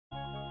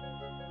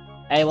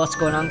Hey, what's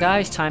going on,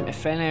 guys? Time to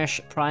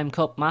finish Prime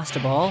Cup Master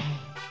Ball.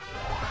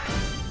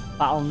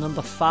 Battle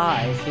number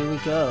 5, here we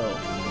go.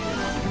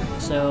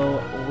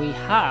 So, we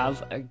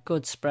have a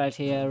good spread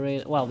here,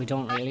 really. Well, we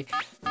don't really.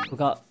 We've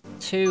got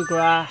 2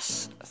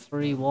 grass,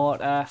 3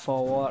 water,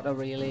 4 water,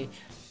 really.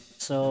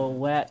 So,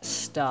 where to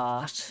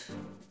start?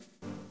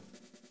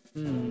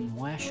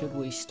 Where should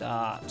we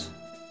start?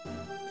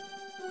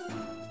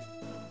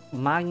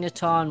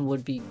 Magneton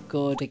would be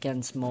good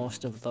against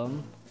most of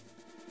them.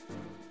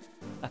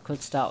 I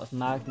could start with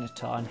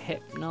Magneton.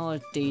 Hypno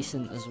is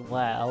decent as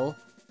well.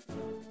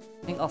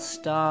 I think I'll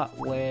start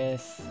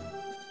with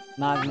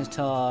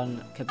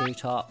Magneton,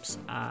 Kabutops,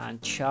 and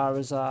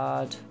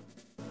Charizard.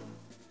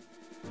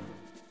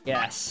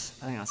 Yes,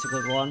 I think that's a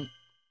good one.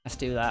 Let's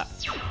do that.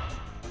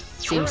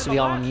 Seems to be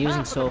all I'm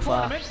using so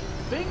far.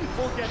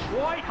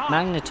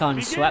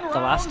 Magneton swept the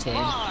last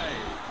team.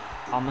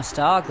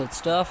 Amistar, good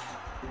stuff.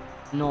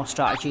 No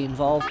strategy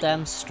involved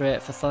them,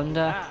 straight for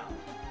Thunder.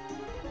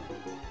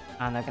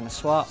 And they're gonna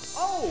swap.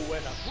 Oh,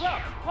 and a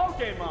rough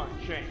Pokémon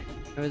change.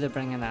 Who are they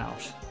bringing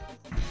out?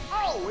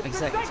 Oh, it's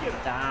Executive.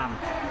 Damn.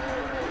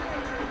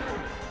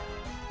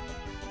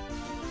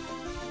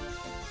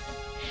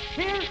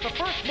 Here's the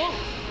first move.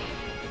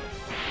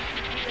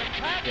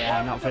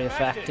 Yeah, not very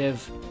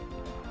effective.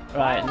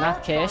 Right, in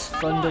that case,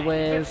 Thunder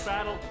Wave.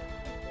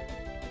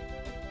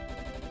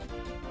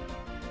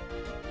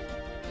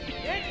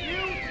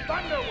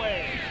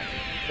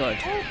 Good.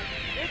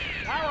 It's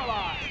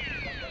paralyzed.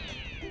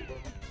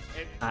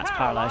 That's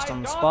paralysed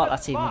on the spot,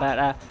 that's even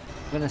better.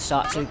 I'm going to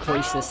start to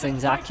increase this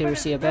thing's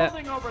accuracy a bit.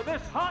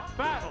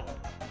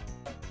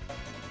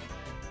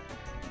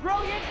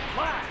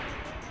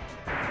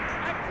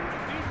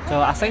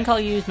 So I think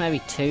I'll use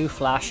maybe 2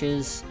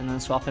 flashes and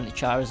then swap into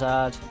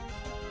Charizard.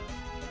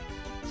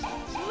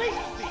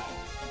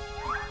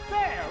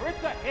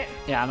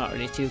 Yeah, I'm not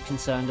really too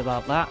concerned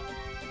about that.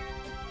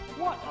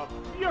 What a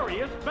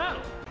furious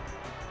battle.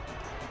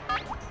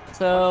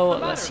 So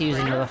let's use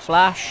another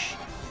flash.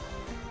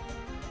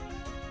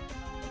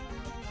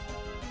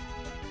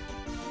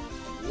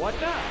 What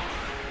now?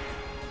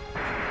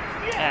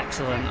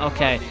 Excellent,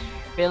 okay.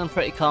 Feeling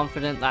pretty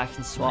confident that I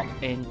can swap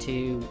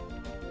into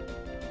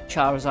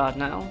Charizard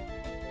now.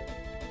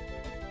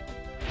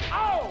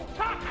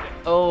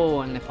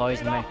 Oh, and they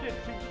poisoned me.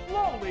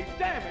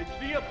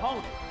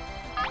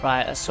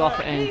 Right, let's swap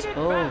it into...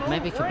 Oh,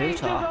 maybe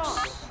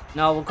Kabutops.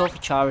 No, we'll go for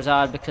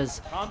Charizard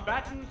because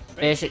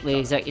basically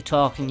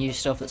Executor can use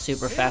stuff that's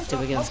super effective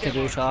against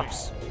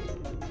Kabutops.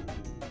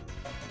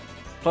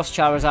 Plus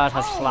Charizard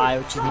has Fly,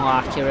 which is more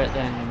accurate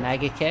than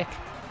Mega Kick.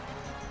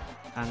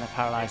 And they're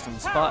paralysed on the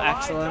spot,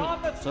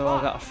 excellent. So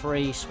we've got a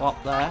free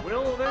swap there.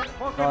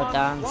 God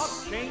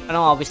Dance. I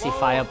know obviously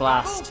Fire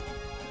Blast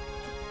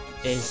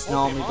is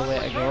normally the way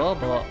to go,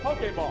 but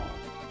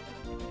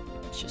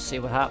let's just see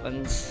what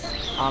happens.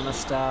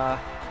 Amistar.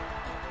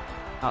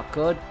 Not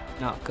good,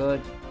 not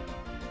good.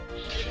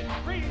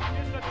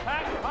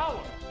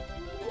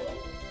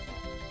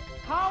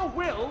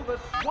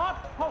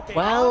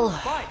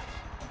 Well,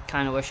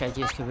 kind of wish I'd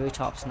used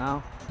Kabutops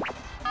now.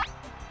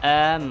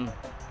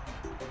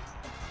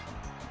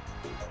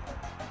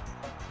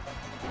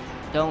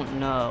 Don't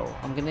know.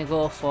 I'm gonna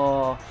go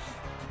for...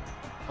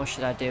 What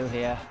should I do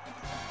here?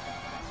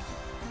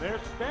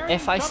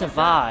 If I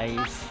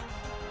survive,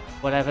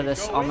 whatever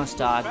this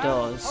Amistar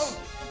does,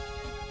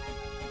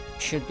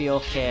 should be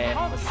okay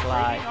with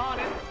Fly.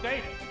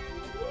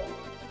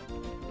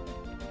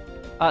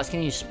 Oh, it's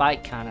gonna use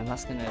Spike Cannon.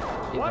 That's gonna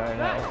do very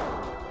little.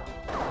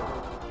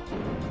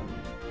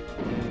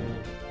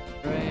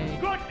 2,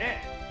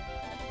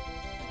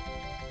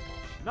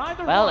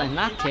 3. Well, in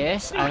that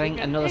case, I think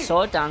another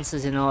Sword Dance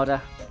is in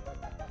order.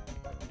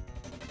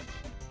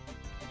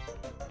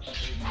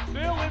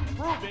 Still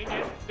improving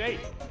its state.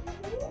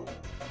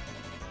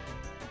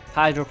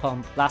 Hydro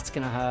Pump, that's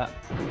gonna hurt.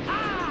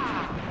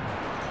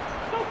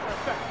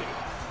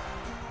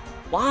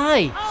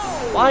 Why?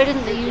 Why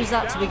didn't they use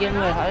that to begin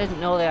with? I didn't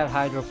know they had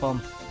Hydro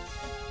Pump.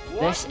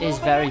 This is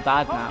very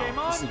bad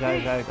now. This is very,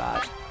 very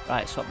bad.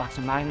 Right, swap back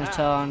to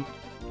Magneton.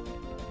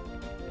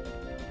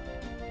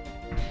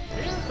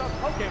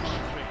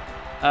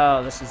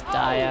 Oh, this is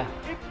dire.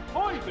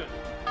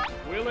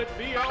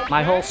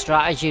 My whole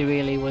strategy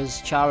really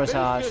was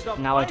Charizard.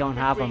 Now I don't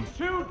have him.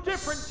 2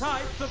 different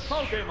types of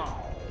Pokemon.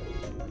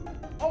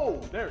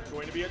 Oh, there's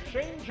going to be a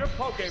change of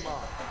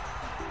Pokemon.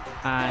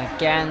 And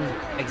again,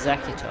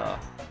 Executor.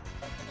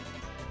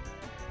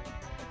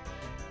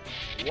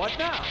 What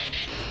now?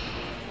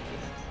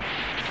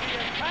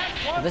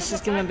 This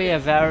is going to be a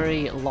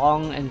very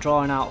long and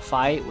drawn out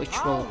fight, which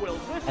will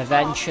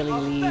eventually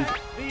lead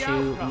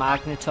to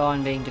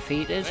Magneton being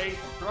defeated.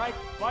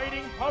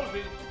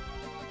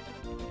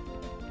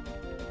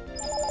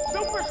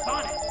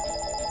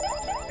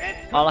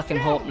 All I can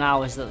hope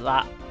now is that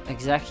that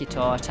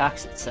Executor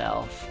attacks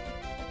itself.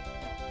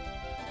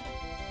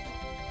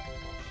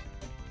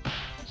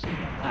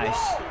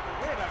 Nice.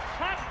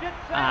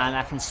 And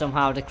I can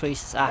somehow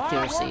decrease its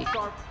accuracy.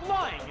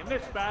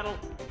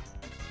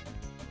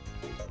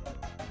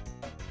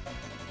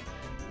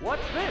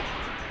 What's this?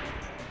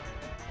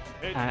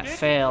 And it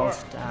failed.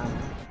 Damn.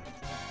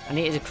 I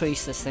need to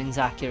decrease this thing's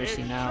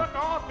accuracy now. Shook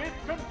off its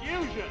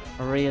confusion.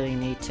 I really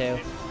need to.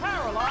 It's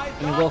paralyzed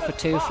I'm gonna on go the for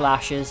 2 spot.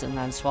 flashes and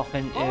then swap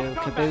into Both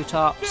combatants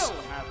Kabutops. still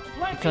have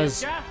plenty of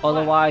Because gas left.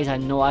 otherwise I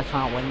know I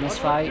can't win this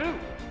What will it fight. do?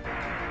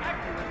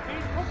 Accuracy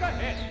took a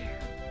hit.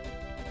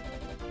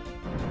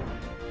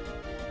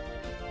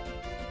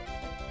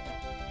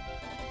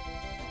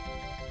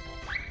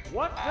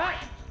 What's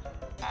next?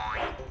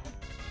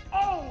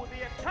 Oh,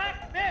 the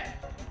attack missed.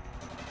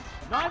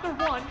 Neither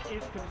one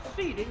is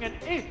conceding an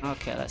inch.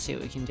 Okay, let's see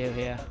what we can do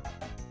here.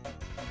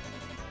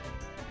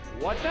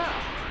 What now?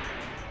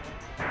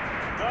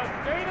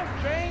 The state of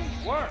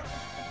change works.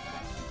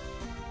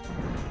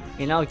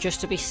 You know,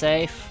 just to be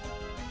safe,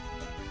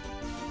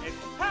 It's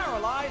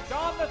paralyzed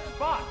on the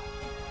spot.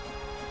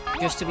 I'm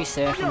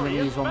gonna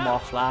use one more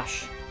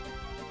flash.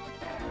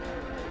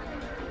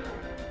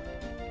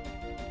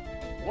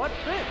 What's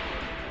this?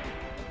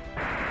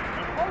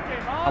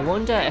 I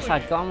wonder if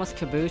I'd gone with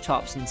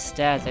Kabutops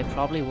instead, they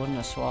probably wouldn't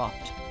have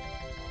swapped.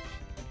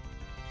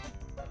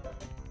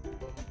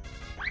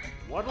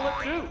 What'll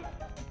it do?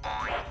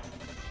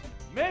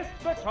 Miss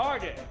the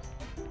target.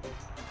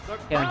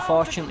 Yeah,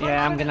 unfortunately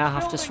I am gonna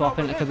have to swap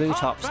into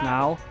Kabutops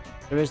now.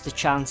 There is the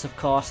chance, of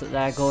course, that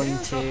they're going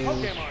to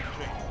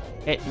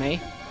hit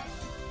me.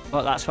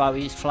 But that's why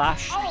we used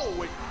Flash. Oh,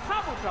 it's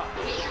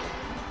Kabutops.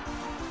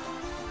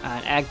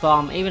 And Egg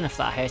Bomb, even if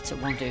that hits, it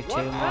won't do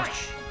too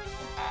much.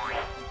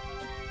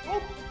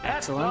 Oops,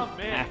 that's Excellent, a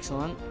miss.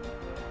 excellent.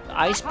 The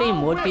Ice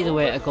Beam would be the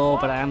way to go,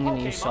 but I am going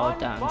to use Sword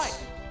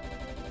Dance.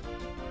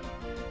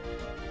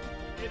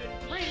 It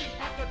increases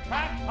its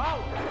attack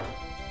power.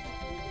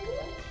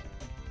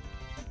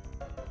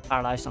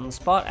 Paralyzed on the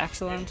spot,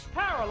 excellent.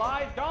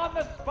 Paralyzed on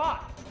the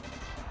spot.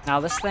 Now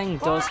this thing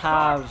does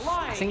have,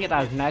 I think it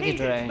has Mega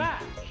Drain.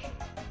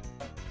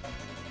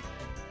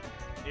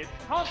 It's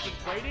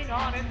concentrating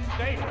on its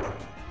state.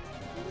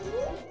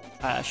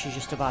 She's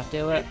just about to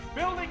do it. It's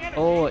building energy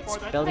Oh, it's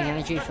for the building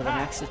next energy for the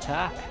attack. next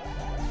attack.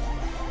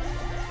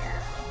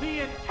 The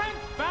intense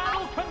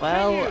battle continues.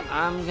 Well,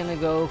 I'm gonna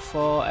go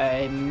for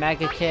a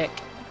Mega Kick.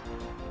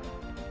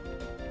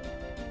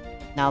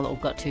 Now that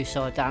we've got 2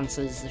 Sword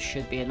Dances, this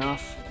should be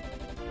enough.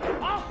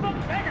 Awesome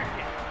mega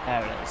kick.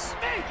 There it is.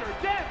 Major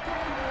death.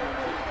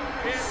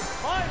 It's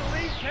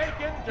finally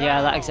taken down.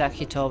 Yeah, that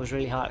Executor was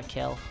really hard to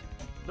kill.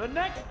 The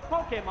next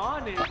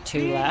Pokemon is Got 2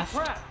 being left.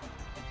 prepped.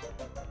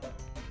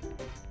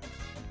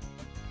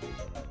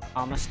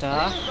 Armor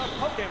Star. Here's the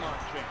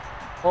Pokemon chain.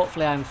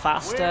 Hopefully I'm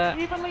faster.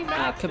 We're evenly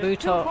matched as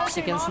Kabutops 2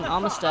 against an Pokemon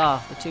Armor aside.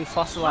 Star, the 2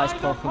 fossilized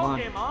Neither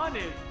Pokemon. Pokemon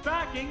is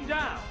backing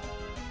down.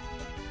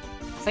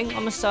 I think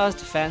Armor Star's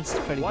defense is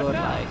pretty What good,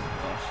 now? like, but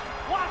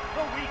What's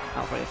the weak?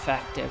 not very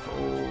effective.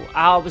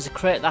 Oh, it was a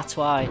crit, that's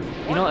why.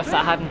 You know, if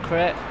that hadn't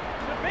crit,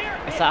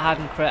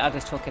 I'd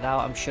have took it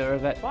out, I'm sure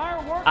of it.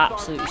 Fireworks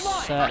Absolutely are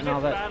flying certain in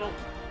of this it. battle.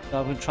 So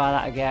I'm going to try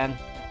that again.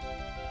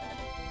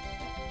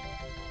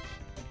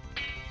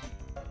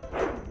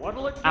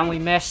 What'll it do? And we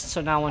missed,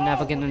 so now we're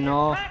never going to the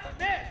know. attack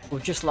missed.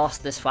 We've just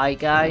lost this fight,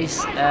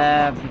 guys.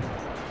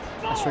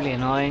 That's really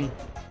annoying.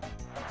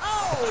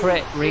 Oh,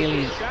 Crit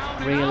really, down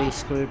and really out.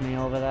 screwed me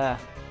over there.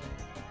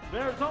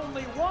 There's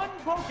only one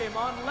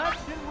Pokemon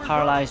left in reserve.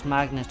 Paralyzed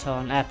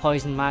Magneton,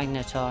 Poison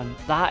Magneton.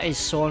 That is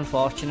so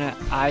unfortunate.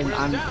 I'm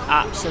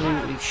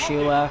absolutely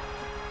sure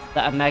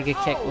that a Mega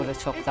Kick would have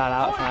took that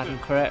out if I hadn't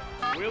crit.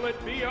 Will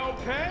it be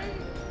okay?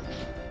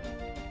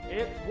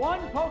 It's one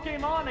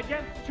Pokemon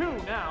against 2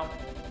 now.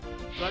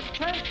 The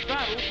tense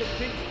battle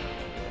continues.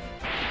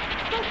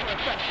 Super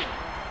effective.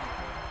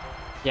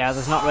 Yeah,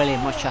 there's not really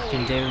much I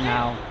can do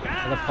now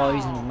for the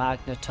Poison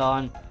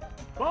Magneton.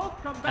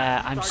 Both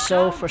combatants I'm are so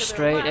down to their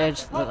frustrated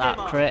last that that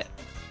Pokemon. crit.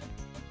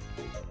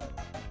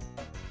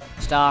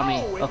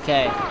 Starmie, Oh, it's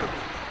okay. Starmie.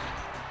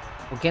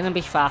 We're gonna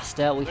be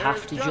faster, we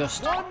have to There's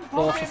just one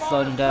go for Pokemon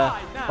Thunder,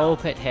 aside now.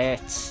 hope it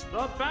hits.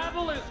 The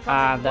battle is And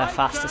coming they're right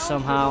faster down to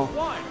somehow. the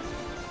wire.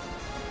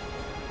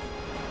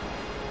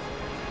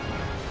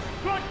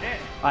 Good hit.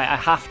 Right, I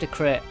have to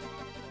crit,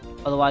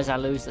 otherwise I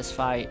lose this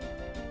fight.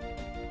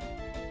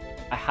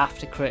 I have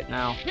to crit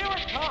now. Here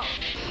it comes.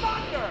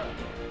 Thunder.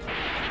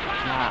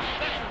 Nah. Wow,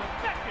 that's an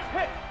effective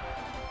hit.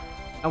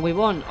 And we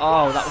won.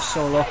 Oh, that was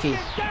so lucky.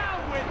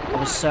 Down with I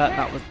was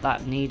certain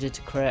that needed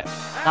to crit.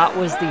 That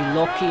was the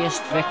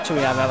luckiest victory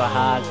I've ever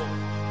had.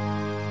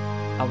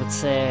 I would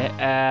say,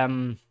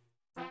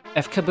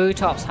 if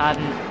Kabutops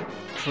hadn't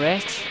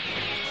crit,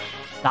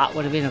 that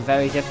would have been a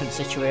very different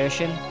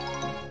situation.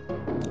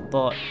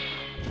 But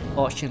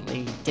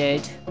fortunately he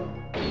did,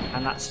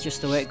 and that's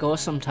just the way it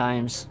goes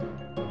sometimes.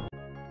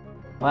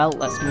 Well,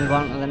 let's move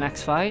on to the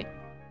next fight.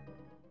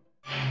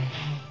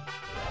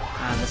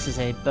 And this is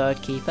a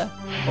bird keeper,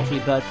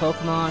 hopefully bird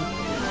Pokemon.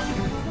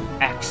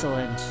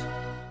 Excellent.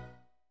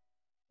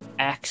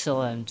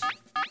 Excellent.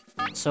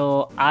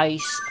 So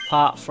ice,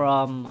 apart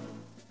from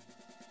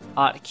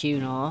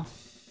Articuno.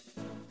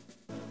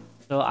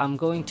 So I'm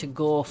going to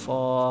go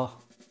for...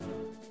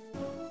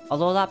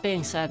 Although that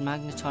being said,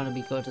 Magneton would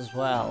be good as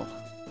well.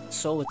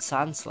 so would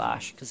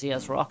Sandslash, because he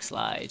has Rock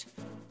Slide.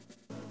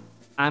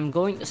 I'm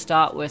going to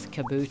start with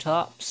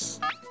Kabutops,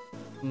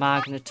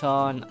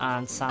 Magneton,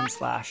 and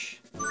Sandslash.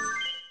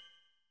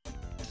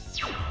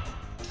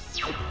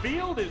 The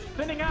field is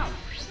thinning out.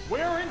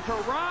 We're into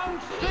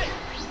round 6.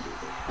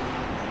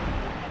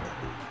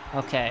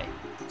 Okay,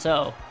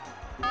 so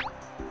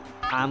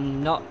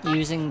I'm not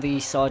using the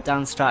Sword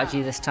Dance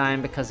strategy this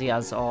time because he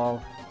has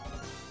all.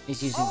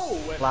 He's using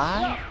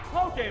Fly?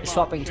 He's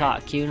swapping to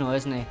Articuno,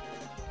 isn't he?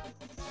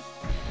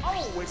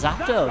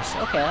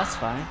 Zapdos, okay, that's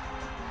fine.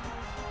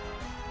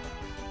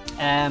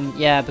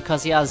 Yeah,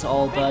 because he has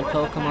all bird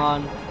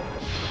Pokemon.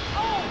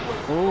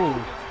 Ooh,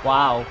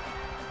 wow.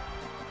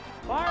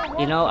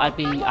 You know, I'd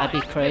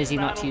be crazy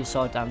not to use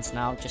Sword Dance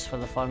now, just for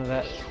the fun of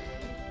it.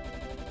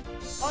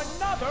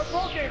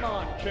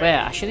 Wait,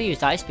 I should have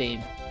used Ice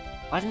Beam.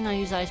 Why didn't I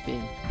use Ice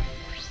Beam?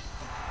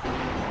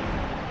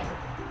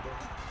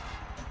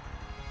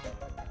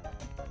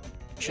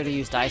 Should have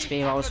used Ice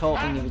Beam. I was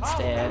hoping he would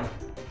stay in.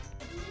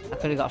 I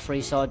could have got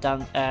free Sword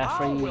Dance, free.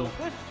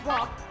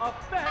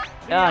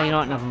 Oh, you know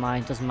what? Never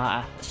mind. Doesn't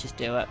matter. Let's just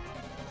do it.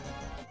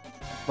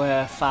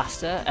 We're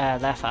faster.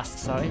 They're faster.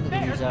 Sorry, they're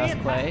gonna use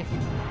Earthquake.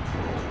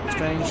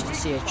 Strange to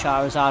see a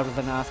Charizard with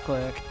an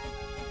Earthquake.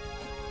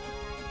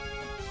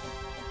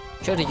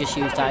 Should have just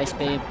used Ice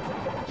Beam.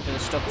 Should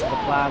have stuck to the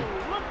plan.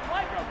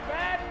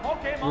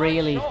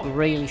 Really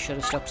should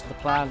have stuck to the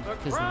plan,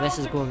 because this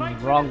is going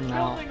wrong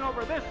now.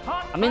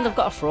 I mean, they've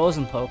got a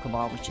frozen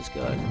Pokemon, which is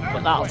good,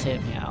 but that'll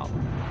take me out.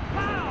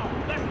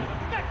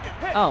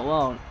 Oh,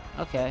 well,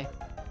 okay.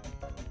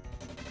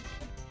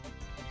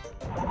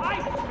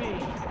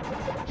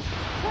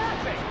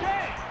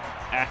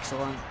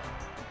 Excellent.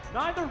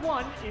 Neither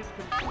one is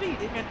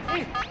conceding an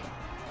inch.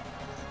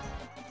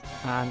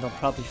 And they'll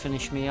probably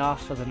finish me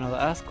off with another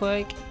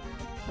Earthquake.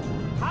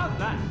 How's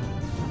that?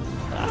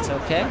 That's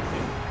okay.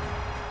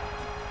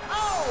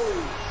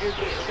 Oh, is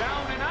it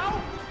down and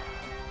out?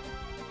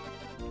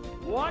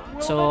 What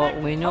will So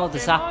we know the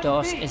Pokemon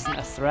Zapdos be? isn't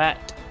a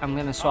threat. I'm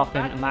going to swap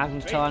him to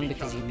Magneton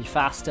because he'll be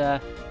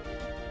faster.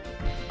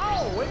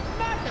 Oh, it's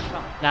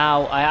Magneton.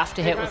 Now I have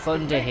to hit with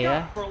Thunder Make here,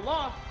 up for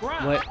lost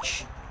ground.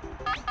 which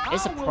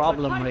is a How will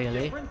problem the type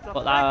really, difference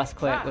but that affect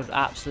Earthquake that? would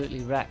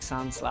absolutely wreck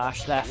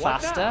Sandslash. They're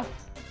What faster. now?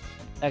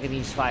 They're going to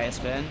use Fire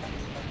Spin.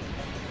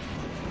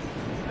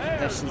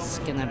 This is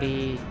going to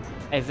be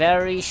a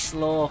very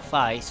slow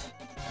fight.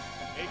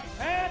 It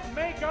can't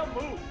make a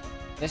move.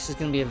 This is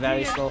going to be a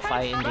very slow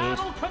fight indeed.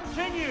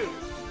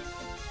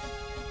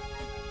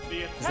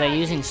 Because they're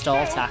using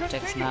stall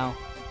tactics now.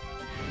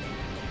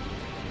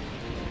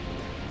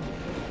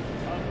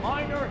 A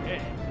minor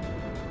hit.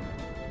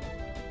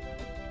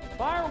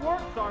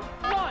 Fireworks are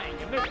flying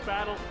in this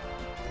battle.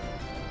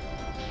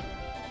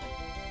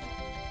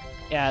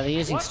 Yeah, they're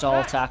using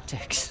stall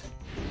tactics.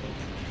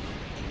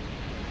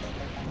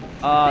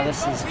 Oh,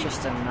 this is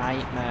just a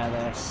nightmare,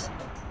 this.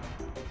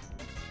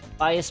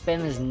 Fire Spin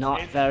is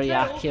not very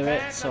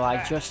accurate, so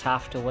I just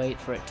have to wait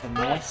for it to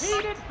miss. The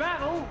heated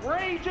battle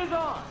rages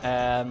on.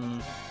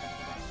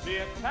 The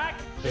attack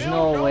There's still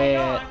no going way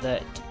on.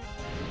 that,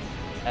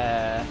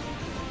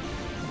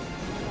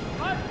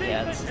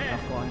 yeah, this is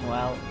not going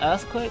well.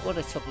 Earthquake would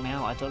have took me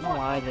out. I don't know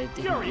why they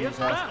didn't use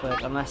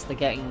Earthquake, unless they're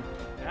getting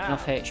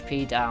enough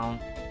HP down.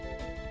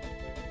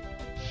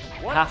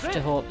 Have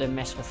to hope they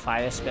miss with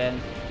Fire Spin.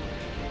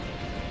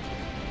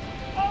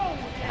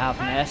 They have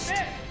missed.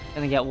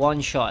 Gonna get one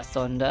shot at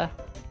Thunder.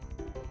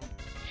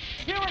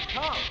 Here it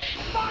comes.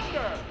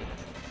 Thunder.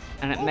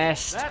 And it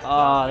missed.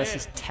 Oh, this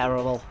is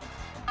terrible.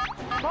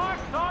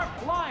 Sparks are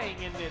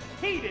flying in this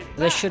heated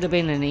This should have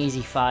been an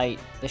easy fight.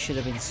 This should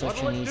have been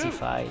such an easy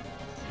fight.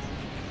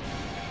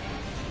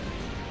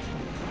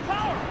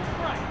 Powerful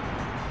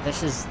strike.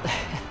 This is...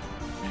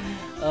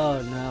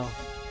 Oh no.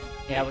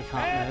 Yeah, we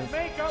can't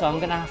move. So I'm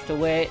gonna have to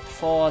wait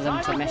for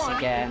them to miss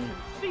again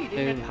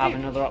to have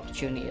another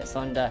opportunity at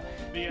Thunder.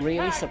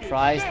 Really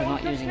surprised they're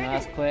not using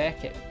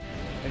Earthquake. It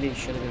really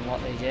should have been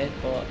what they did,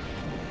 but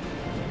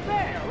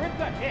There, it's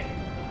a hit.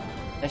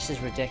 this is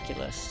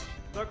ridiculous.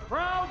 The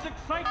crowd's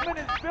excitement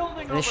is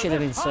building. This should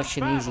have been such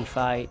an easy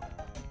fight. fight.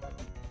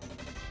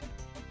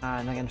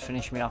 And they're gonna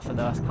finish me off with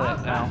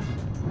Earthquake now.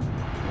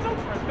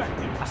 Super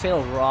effective. I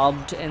feel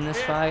robbed in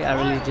this fight, I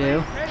really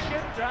do. Take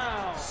it down.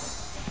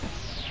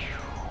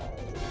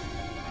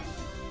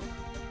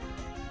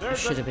 This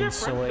should have been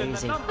so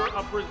easy. The number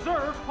of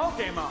reserve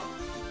Pokemon.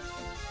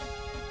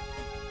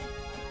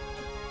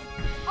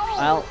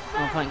 Well,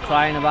 no point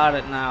crying about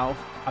it now.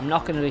 I'm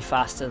not going to be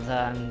faster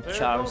than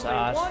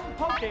Charizard.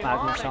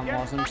 Magneton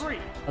wasn't.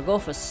 I'll go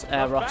for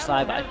Rock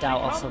Slide, but I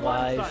doubt I'll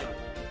survive.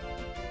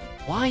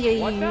 Why are you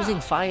using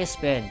Fire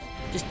Spin?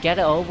 Just get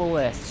it over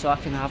with so I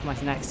can have my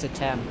next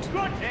attempt.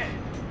 Good hit.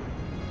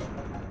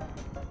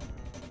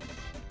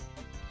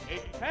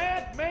 It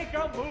can't make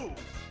a move.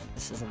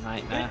 This is a This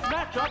nightmare.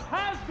 matchup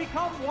has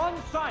become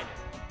one-sided.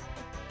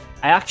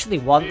 I actually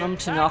want them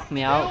to knock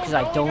me out because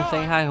I don't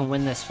think I can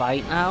win this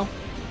fight now.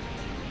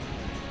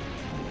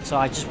 So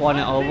I just want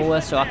it over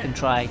with so I can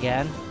try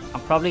again. I'm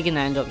probably going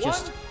to end up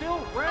just One still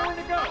raring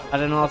to go. I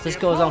don't know if this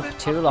goes on for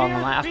too long,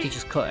 I might have to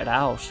just cut it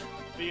out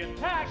The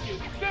attack is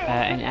still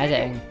in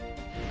editing.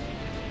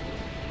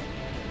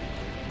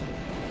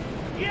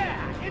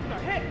 Yeah, it's a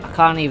hit. I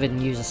can't even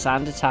use a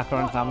sand attack or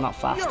anything, I'm not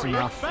fast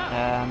enough.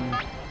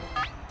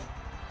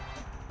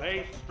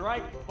 They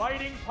strike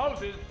fighting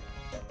poses.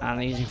 And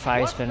I'm using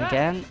Fire Spin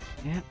again.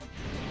 Yeah.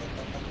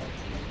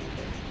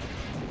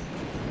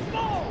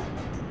 Boom!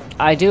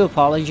 I do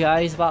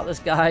apologise about this,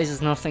 guys.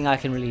 There's nothing I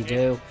can really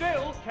do.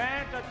 Still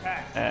can't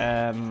attack.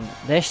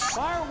 This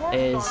Fireworks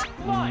is are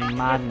flying in this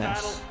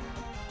madness. battle.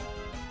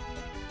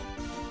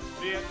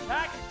 The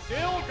attack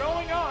still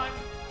going on.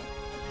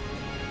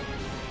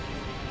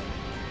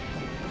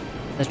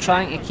 They're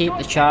trying to keep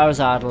the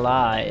Charizard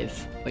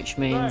alive, which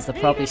means they're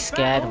probably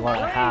scared of what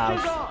I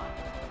have.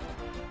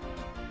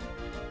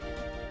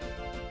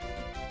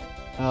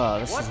 Oh,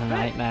 this is a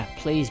nightmare.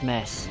 Please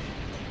miss.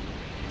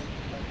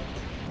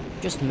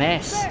 Just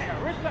miss. There,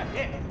 it's a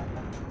hit.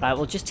 Right,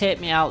 well just take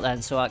me out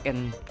then so I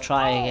can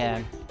try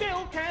again.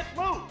 Still can't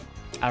move.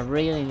 I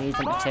really need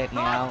them to take me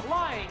out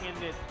Flying in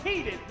this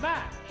heated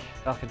match.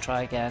 so I can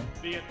try again.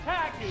 The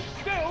attack is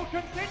still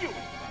continuing.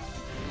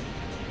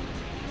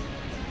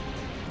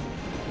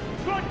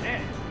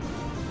 Goodness.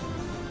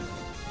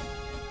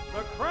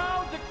 The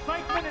crowd's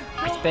excitement is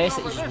It's building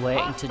basically over just this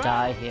waiting hot to battle.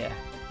 die here.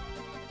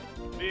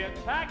 The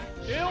attack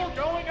still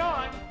going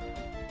on.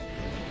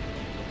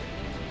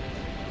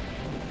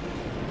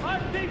 A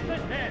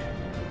decent hit.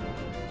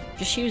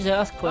 Just use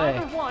Earthquake.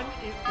 Number one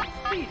is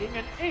conceding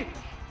an inch.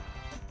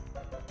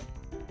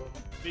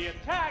 The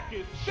attack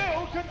is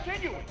still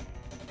continuing.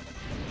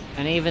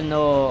 And even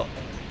though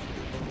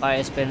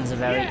Fire Spin is a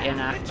very Yeah,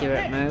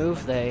 inaccurate it's a hit.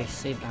 move, they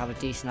seem to have a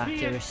decent The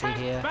accuracy attack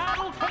here.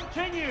 battle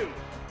continues.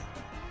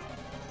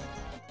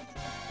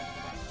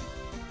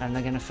 And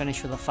they're going to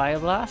finish with a Fire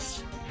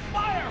Blast.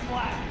 Fire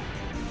blast.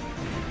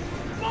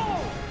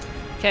 Boom.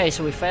 Okay,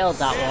 so we failed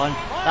that one.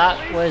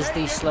 That was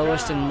the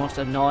slowest and most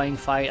annoying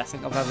fight I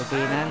think I've ever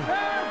been in.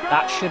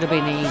 That should have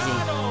been easy.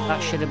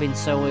 That should have been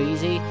so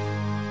easy.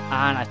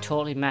 And I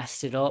totally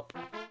messed it up.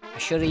 I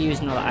should have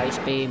used another Ice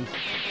Beam.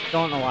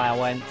 Don't know why I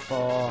went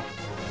for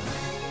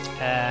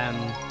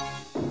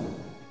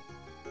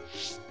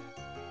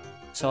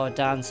Sword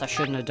Dance. I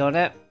shouldn't have done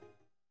it.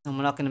 And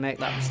we're not going to make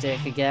that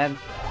mistake again.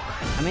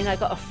 I mean, I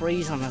got a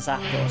freeze on a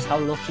Zapdos. How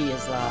lucky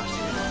is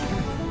that?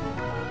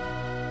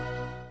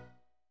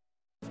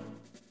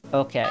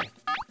 Okay.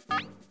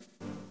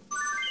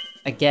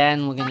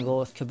 Again, we're going to go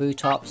with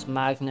Kabutops,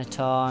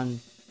 Magneton.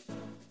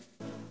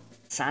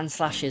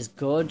 Sandslash is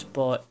good,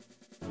 but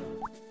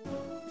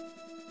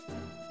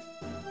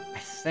I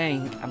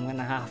think I'm going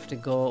to have to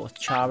go with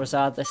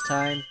Charizard this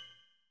time.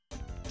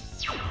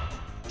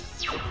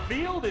 The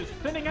field is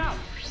thinning out.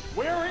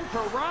 We're into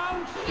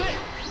round 6.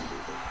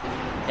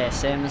 Okay,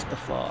 same as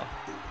before.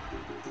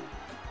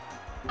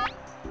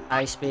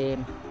 Ice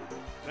Beam.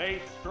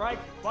 They strike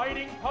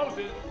fighting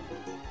poses.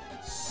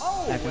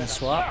 Oh, They're gonna it's a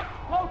swap.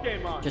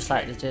 Pokemon Just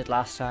like they change. did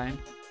last time.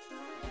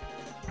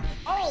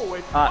 Oh,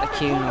 it's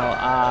Articuno.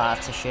 Ah,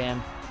 that's a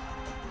shame.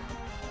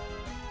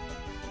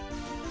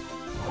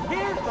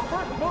 Here's the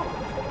first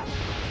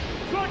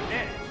move.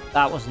 Goodness.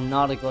 That was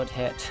not a good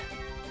hit.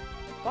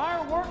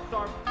 Fireworks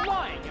are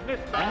flying in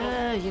this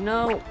battle. You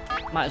know,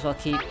 might as well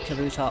keep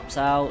Kabutops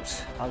out.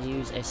 I'll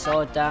use a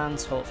Sword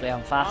Dance. Hopefully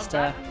I'm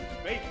faster.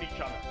 Combatants face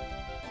each other.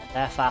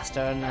 They're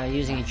faster and they're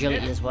using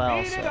agility as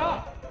well, Speed it so...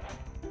 up.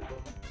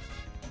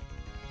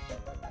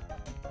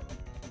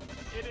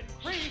 It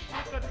increased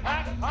its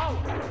attack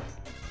power.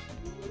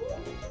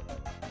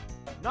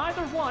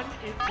 Neither one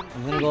is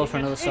I'm gonna go for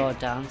another conceding an Sword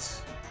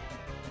Dance.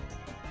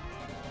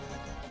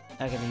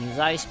 They're gonna use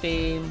Ice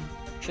Beam.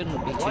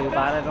 Shouldn't be too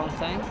bad, I don't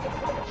think. inch.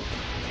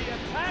 The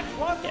attack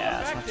wasn't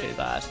Yeah, it's not effective. too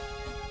bad.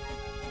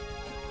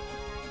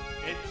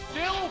 It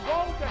still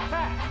won't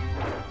attack.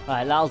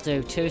 Right, that'll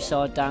do 2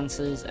 Sword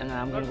Dances, and then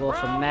I'm gonna go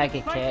for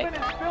Mega Kick. Excitement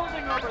is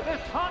building over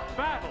this hot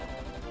battle.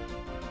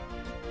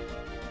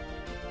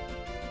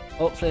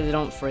 Hopefully they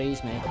don't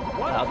freeze me.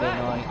 That'll be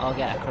annoying. I'll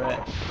get a crit.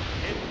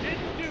 It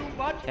didn't do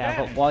much Okay, I've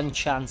got damage. one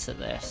chance at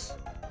this.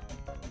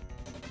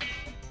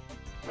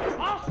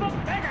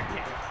 Awesome mega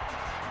kick.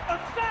 A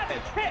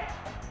savage hit.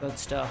 Good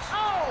stuff.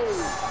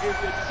 Oh! Is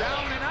it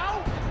down and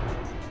out?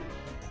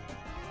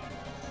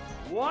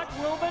 What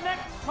will the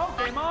next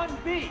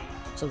Pokemon be?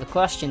 So the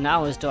question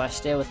now is, do I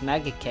stay with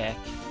Mega Kick?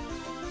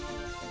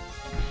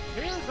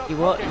 Here's a You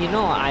Pokemon.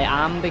 know I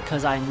am,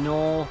 because I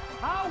know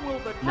How will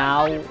the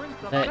now time difference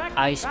that affect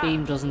Ice that?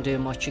 Beam doesn't do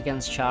much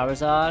against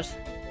Charizard.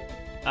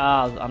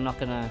 Ah, I'm not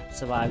gonna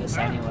survive this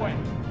anyway.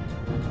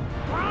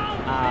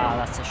 Round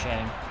Ah, six. that's a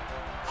shame.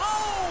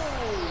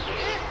 Oh!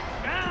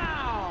 It's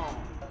down!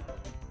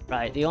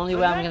 Right, the only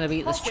The way I'm next gonna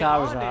beat this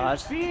Pokemon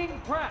is Charizard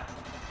being prepped.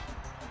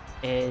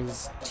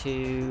 is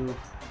to...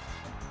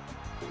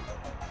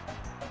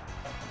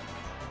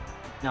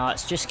 No,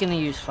 it's just gonna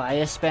use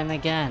Fire Spin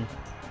again.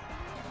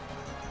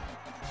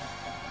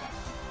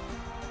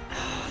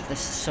 This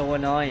is so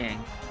annoying.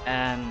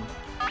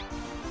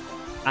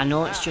 I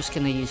know it's just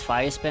gonna use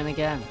Fire Spin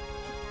again.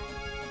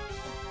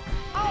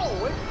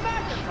 Oh, it's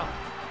Magneton!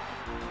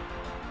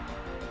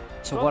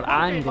 So what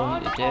I'm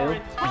going to do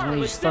is I'm going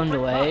to use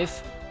Thunder Wave.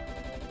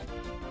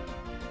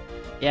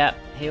 Yep,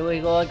 here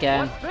we go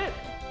again.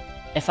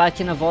 If I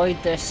can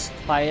avoid this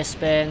Fire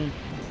Spin,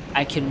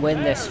 I can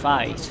win this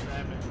fight.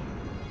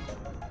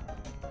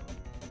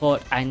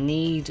 But I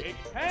need,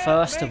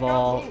 first of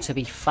all, to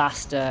be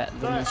faster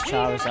than this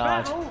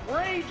Charizard.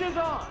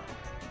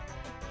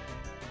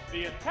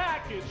 The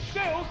attack is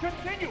still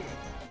continuing.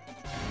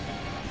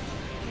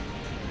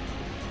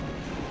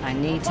 I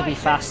need to be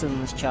faster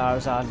than this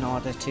Charizard in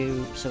order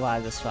to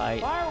survive this fight.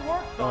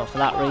 So for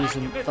that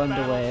reason,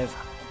 Thunder Wave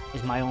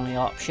is my only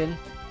option.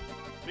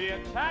 The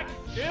attack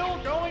still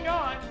going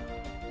on.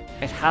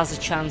 It has a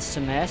chance to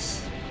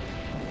miss.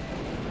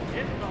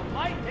 It's a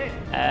light hit.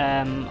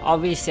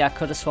 Obviously I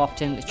could have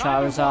swapped into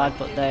Charizard,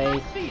 but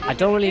I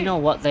don't really know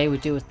what they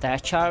would do with their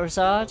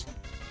Charizard.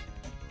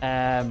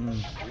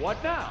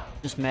 What now?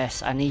 Just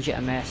miss. I need you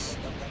to miss.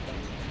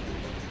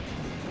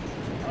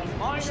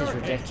 This is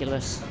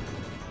ridiculous.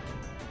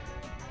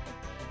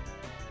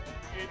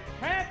 It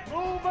can't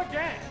move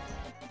again.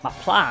 My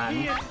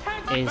plan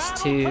is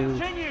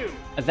to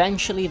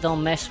eventually they'll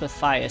miss with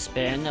Fire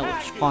Spin, at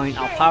which point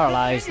I'll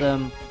paralyze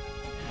them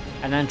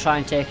and then try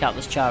and take out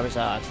this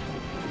Charizard.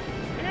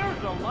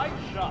 Here's a light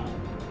shot.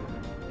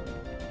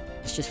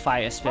 It's just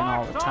Fire Spin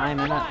all the time,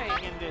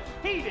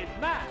 innit?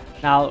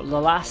 Now, the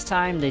last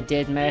time they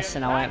did miss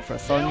and I went for a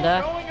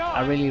Thunder,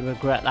 I really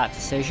regret that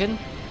decision.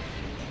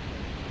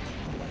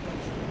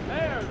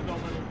 There's a little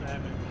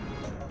damage.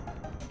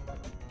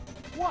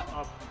 What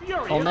a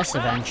furious They'll miss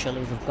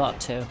eventually, they've got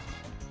to.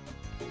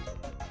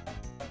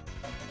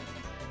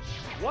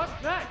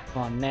 What's that?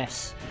 Come on,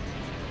 miss.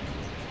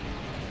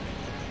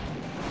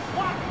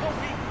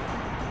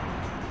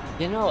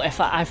 You know,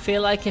 if I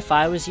feel like if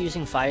I was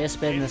using Fire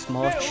Spin this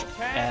much,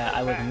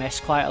 I would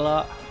miss quite a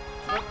lot.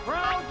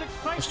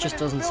 This just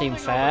doesn't seem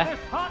fair.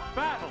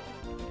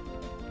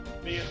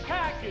 The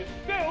attack is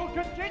still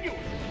continuing.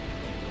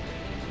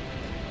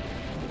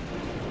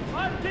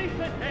 A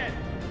decent hit.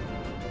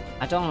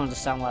 I don't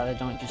understand why they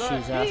don't just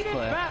use Earthquake.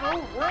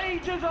 Battle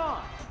rages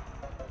on.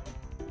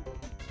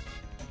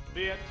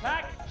 The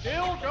attack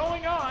still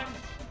going on.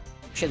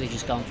 Should have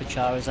just gone for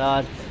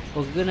Charizard.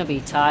 We're gonna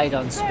be tied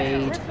on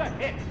speed.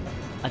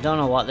 I don't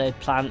know what they'd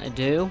plan to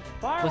do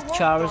with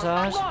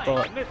Charizard,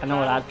 but I know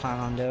what I'd plan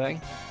on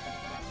doing.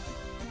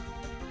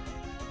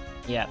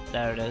 Yep,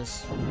 there it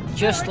is.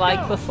 Just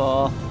like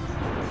before.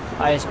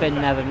 Fire Spin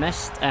never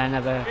missed,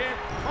 never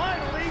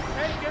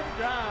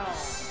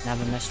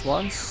missed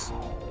once.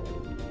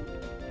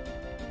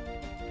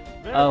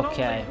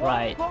 Okay,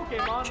 right.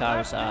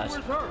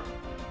 Charizard.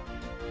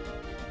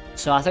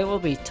 So I think we'll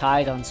be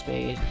tied on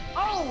speed.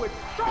 Oh, it's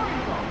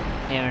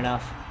Charizard. Near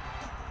enough.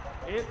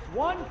 It's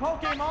one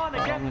Pokemon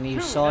against I'm gonna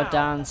use two Sword now.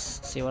 Dance,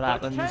 see what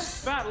happens.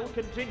 Tense battle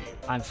continues.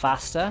 I'm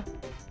faster.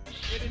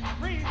 It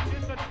increased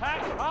its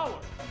attack power.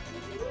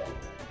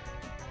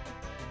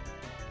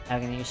 I'm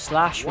gonna use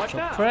Slash, which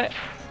will crit.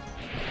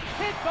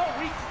 Hit the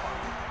weak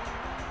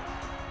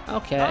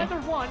spot. Okay.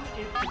 Neither one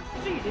is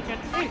conceding an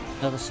inch.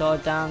 Another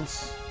Sword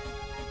Dance.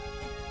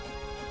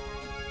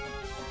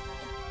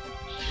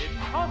 It's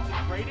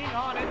concentrating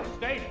on its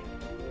status.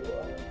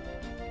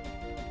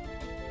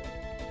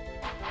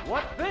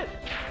 What's this?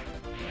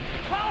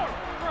 Power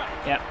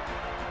strike. Yep.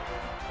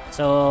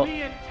 So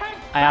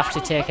I have to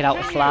take it out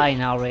with Fly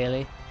now,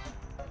 really.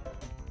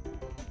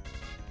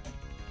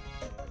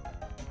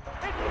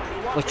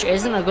 Which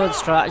isn't a good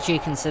strategy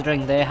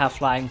considering they have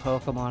flying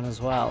Pokemon as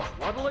well.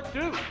 What'll it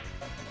do?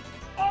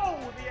 Oh,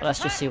 But let's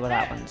just see what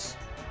happens.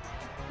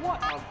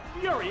 What a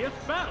furious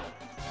battle!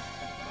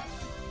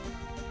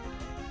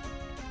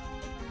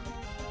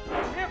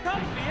 Here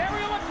comes the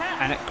aerial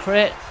attack! And it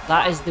crit.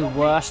 That is the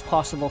worst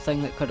possible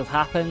thing that could have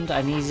happened.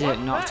 I needed it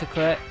not to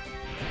crit.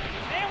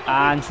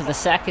 And for the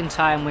second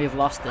time we've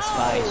lost this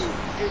fight.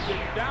 Is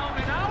it down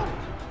and out?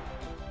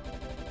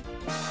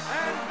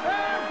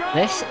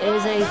 This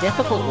is a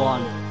difficult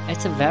one.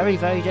 It's a very,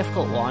 very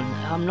difficult one.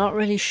 I'm not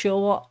really sure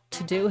what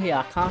to do here.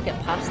 I can't get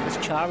past this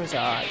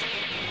Charizard.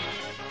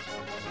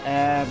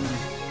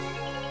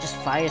 Just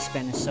Fire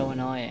Spin is so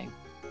annoying.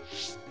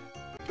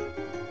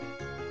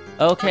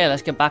 Okay,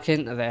 let's get back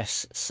into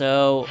this.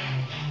 So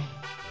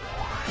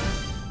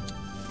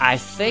I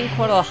think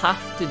what I'll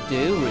have to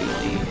do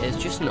really is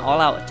just an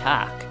all-out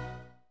attack.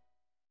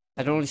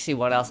 I don't really see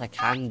what else I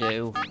can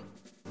do.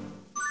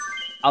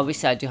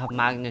 Obviously I do have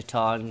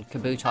Magneton,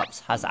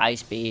 Kabutops has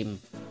Ice Beam,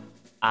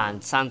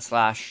 and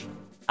Sandslash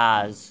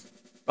has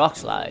Rock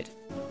Slide.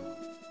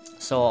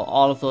 So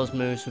all of those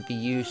moves would be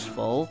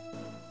useful.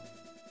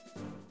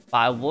 But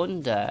I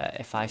wonder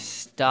if I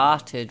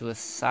started with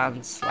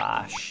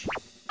Sandslash,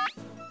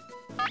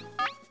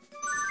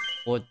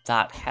 would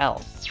that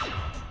help?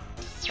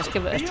 Let's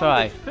give it a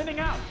try.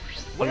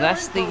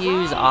 Unless they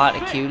use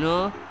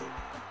Articuno,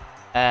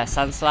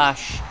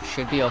 Sandslash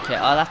should be okay.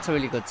 Oh, that's a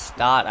really good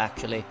start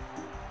actually.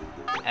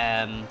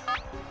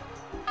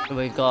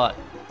 We've got,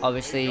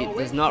 obviously,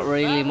 there's not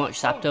really much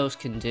Zapdos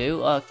can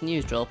do. Oh, I can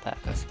use Drill Peck,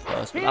 I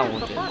suppose, but that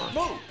won't do much.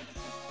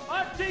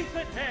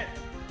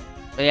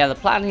 So So yeah, the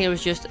plan here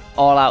is just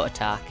all-out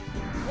attack.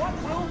 What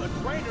will the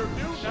trainer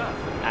do now?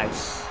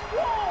 Nice.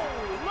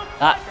 Whoa, looks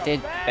That like a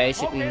did bad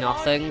basically Pokémon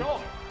nothing.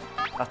 choice.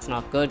 That's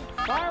not good.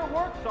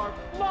 Fireworks are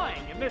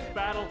flying in this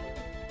battle.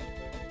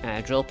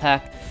 Drill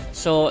Peck.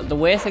 So the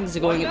way things are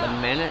going at the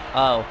minute.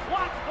 Oh,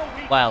 What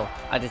the weak- well,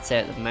 I did say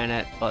at the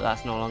minute, but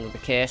that's no longer the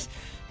case.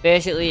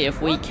 Basically,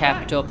 if we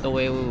kept up the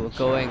way we were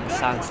going,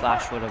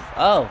 Sandslash would have.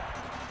 Oh,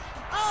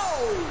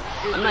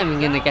 Oh! I'm not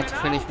even gonna get to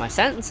finish my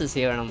sentences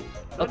here, and I'm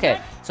okay.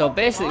 So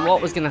basically,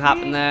 what was gonna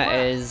happen there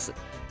is,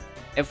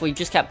 if we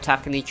just kept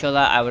attacking each other,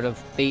 I would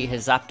have beat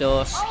his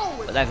Zapdos.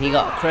 But then he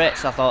got a crit,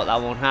 so I thought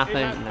that won't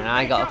happen, and then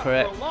I got a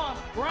crit.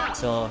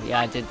 So yeah,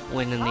 I did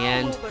win in the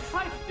end.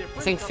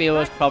 I think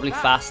Fearo's probably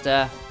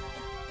faster.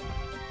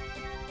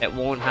 It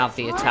won't have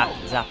the attack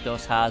that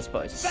Zapdos has,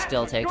 but it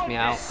still takes me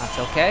out. That's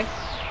okay.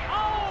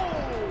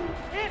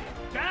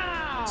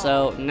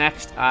 So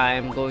next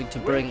I'm going to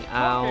bring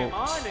out,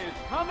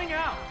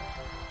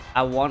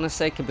 I want to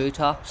say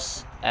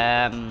Kabutops.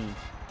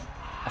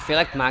 I feel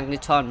like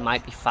Magneton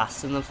might be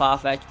faster than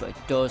Farfetch, but it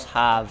does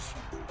have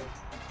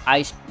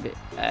Ice,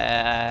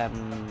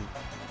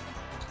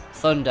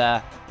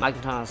 Thunder.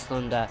 Magneton has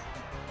Thunder,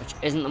 which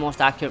isn't the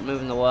most accurate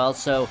move in the world.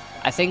 So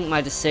I think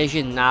my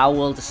decision now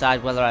will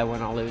decide whether I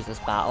win or lose this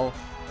battle.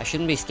 I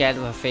shouldn't be scared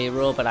of a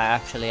Fearow, but I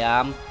actually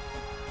am.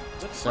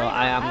 So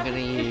I am going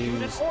to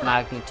use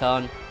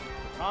Magneton.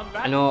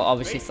 I know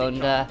obviously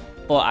Thunder,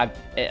 but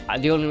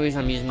the only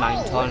reason I'm using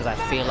Magneton is I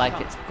feel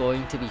like it's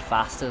going to be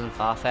faster than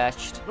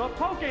Farfetch'd. The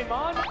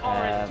Pokemon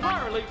are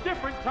entirely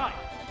different types.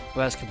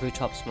 Whereas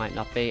Kabutops might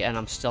not be, and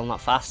I'm still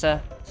not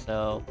faster,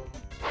 so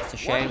it's a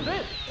shame.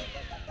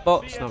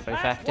 But it's not very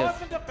effective.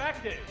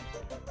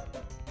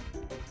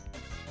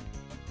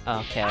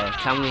 Okay,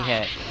 can we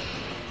hit?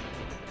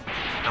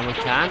 And we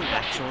can,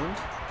 excellent.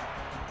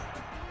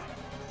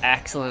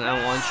 Excellent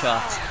and one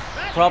shot.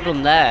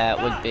 Problem there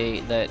would be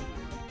that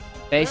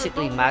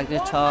basically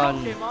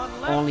Magneton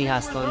only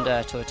has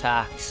Thunder to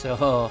attack,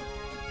 so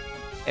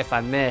if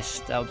I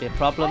missed, that would be a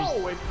problem.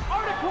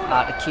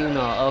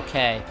 Articuno,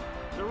 okay.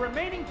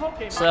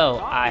 So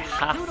I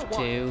have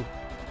to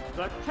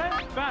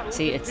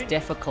see, it's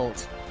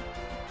difficult.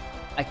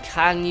 I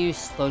can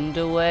use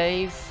Thunder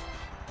Wave,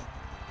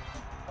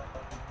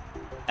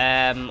 or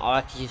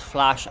I can use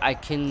Flash. I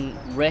can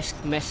risk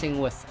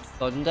missing with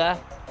Thunder.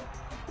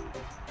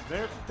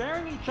 They're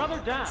staring each other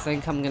down. I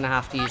think I'm gonna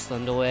have to use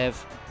Thunder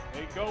Wave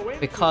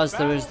because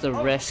there is the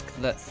risk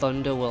that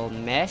Thunder will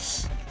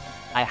miss.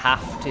 I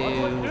have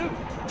to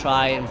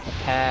try and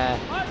prepare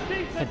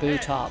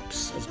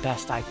Kabutops as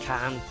best I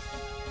can.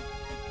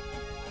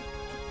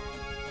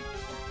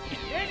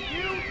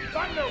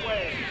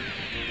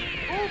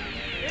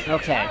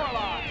 Okay,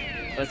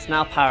 so it's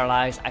now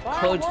paralyzed. I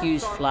could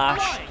use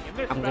Flash.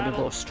 I'm gonna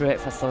go straight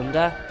for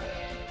Thunder.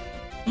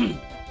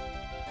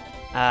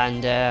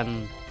 And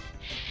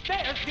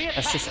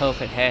let's just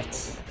hope it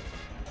hits.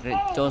 If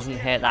it doesn't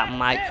hit, that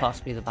might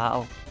cost me the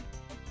battle.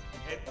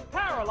 It's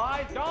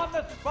paralyzed on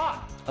the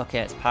spot. Okay,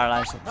 it's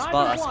paralyzed on the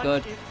spot, that's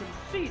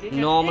good.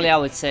 Normally I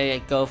would say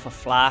I'd go for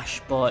Flash,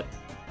 but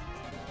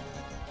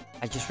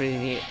I just really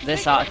need...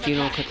 This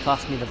Articuno could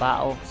cost me the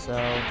battle, so...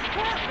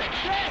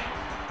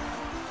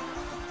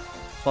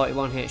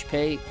 41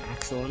 HP,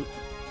 excellent.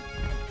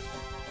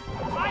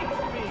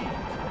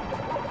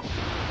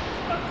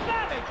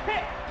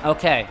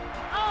 Okay,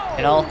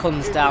 it all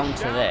comes down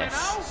to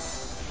this.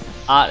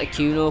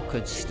 Articuno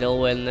could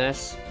still win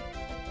this.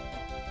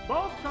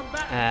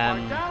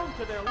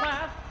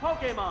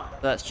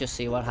 Let's just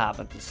see what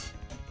happens.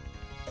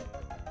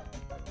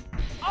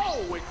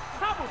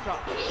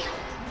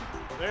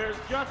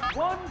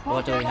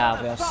 What do we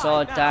have? We have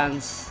Sword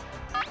Dance.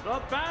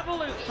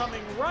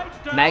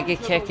 Mega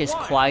Kick is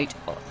quite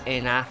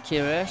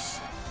inaccurate.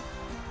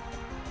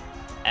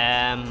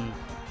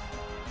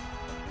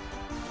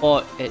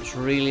 But it's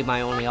really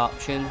my only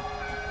option.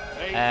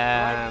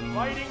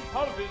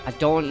 I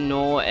don't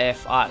know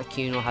if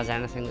Articuno has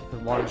anything that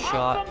could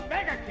one-shot,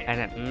 and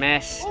it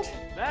missed.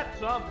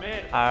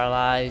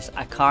 Paralyzed.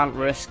 I can't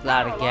risk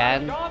that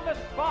again.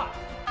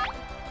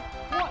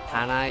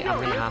 Can I?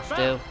 I'm gonna have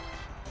to.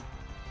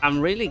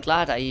 I'm really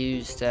glad I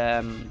used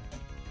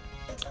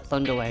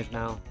Thunder Wave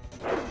now.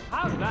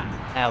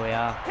 There we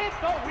are.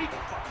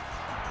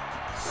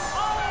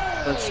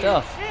 Good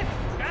stuff.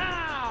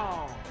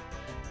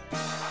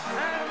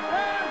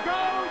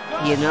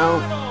 You know,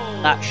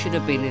 that should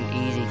have been an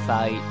easy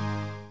fight,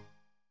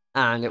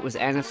 and it was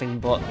anything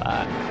but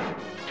that.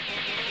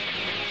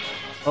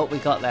 But we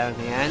got there in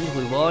the end,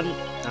 we won.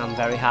 I'm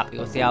very happy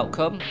with the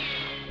outcome.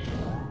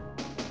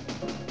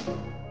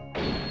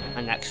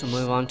 And next we'll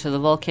move on to the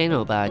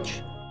Volcano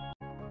Badge.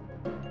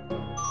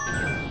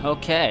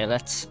 Okay,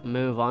 let's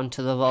move on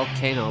to the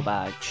Volcano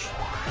Badge.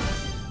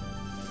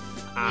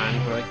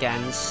 And we're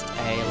against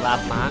a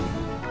Labman.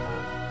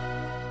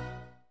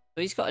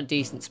 So he's got a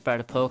decent spread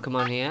of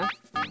Pokemon here.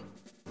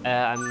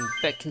 I'm a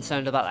bit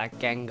concerned about that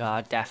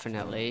Gengar,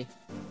 definitely.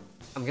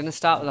 I'm going to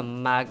start with a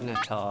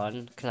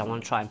Magneton, because I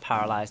want to try and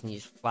paralyze and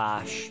use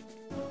Flash.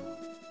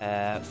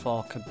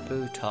 for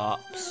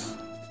Kabutops,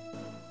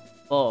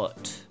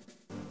 but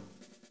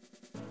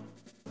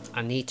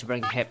I need to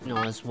bring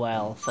Hypno as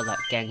well for that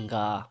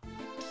Gengar.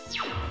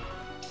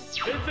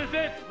 This is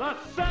it, the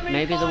semi-final.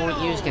 Maybe they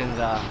won't use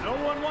Gengar. No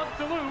one wants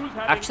to lose.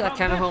 Actually, I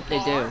kind of hope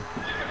they do.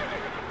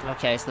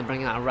 Okay, so they're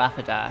bringing out a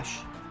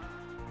Rapidash.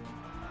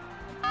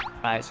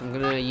 Right, so I'm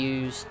gonna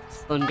use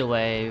Thunder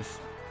Wave,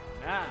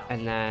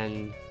 and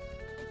then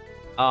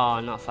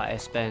not Fire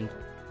Spin.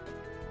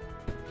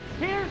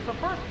 Here's the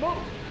first move.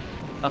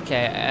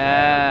 Okay,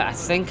 I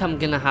think I'm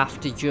gonna have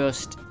to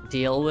just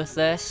deal with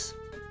this.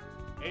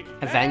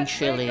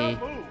 Eventually,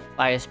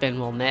 Fire Spin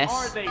will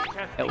miss,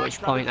 at which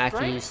point I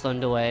can use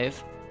Thunder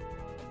Wave.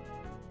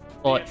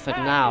 But for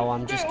now,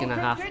 I'm just gonna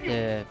have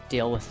to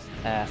deal with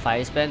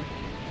Fire Spin.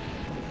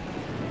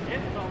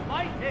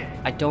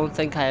 I don't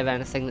think I have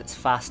anything that's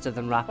faster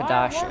than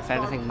Rapidash. If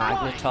anything,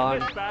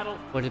 Magneton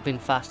would have been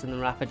faster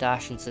than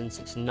Rapidash, and since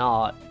it's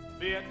not,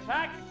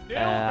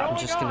 I'm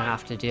just gonna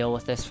have to deal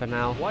with this for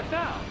now.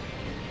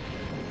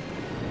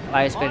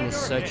 Fire Spin is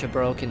such a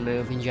broken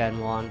move in Gen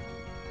 1.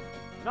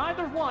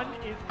 Neither one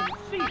is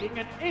conceding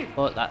an inch.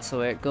 But that's the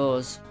way it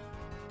goes.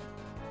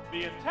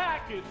 The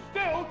attack is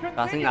still continuing.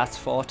 I think that's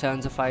 4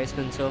 turns of Fire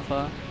Spin so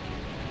far.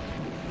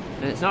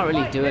 And it's not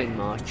really doing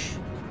much.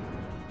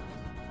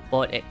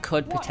 But it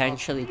could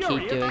potentially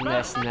keep doing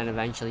this and then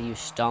eventually use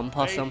Stomp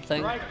or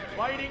something.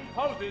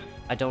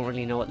 I don't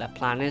really know what their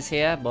plan is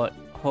here, but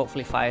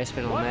hopefully Fire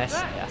Spin will miss.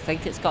 I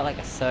think it's got like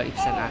a 30%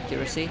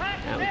 accuracy.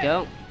 There we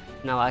go.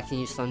 Now I can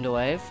use Thunder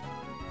Wave.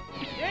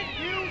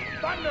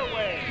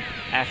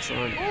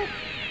 Excellent.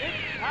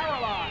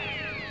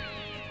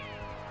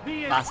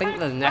 I think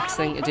the next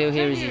thing to do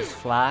here is use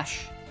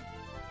Flash.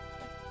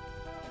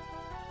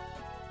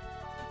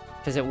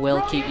 Because it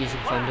will keep using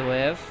Thunder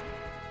Wave.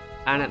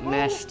 And it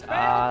missed.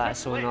 Ah, that's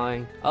so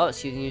annoying. Oh,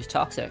 it's using use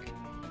Toxic.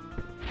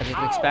 I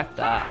didn't expect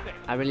that.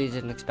 I really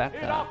didn't expect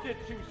that.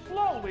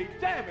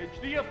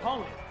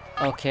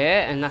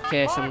 Okay, in that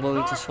case I'm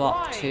going to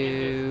swap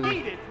to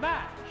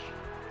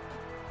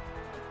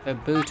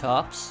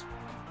Kabutops.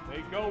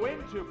 They go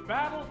into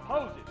battle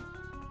poses.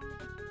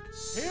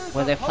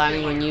 Were they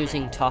planning on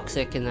using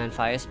Toxic and then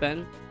Fire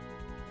Spin?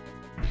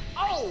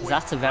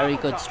 That's a very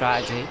good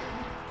strategy.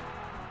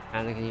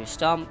 And they can use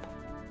Stomp.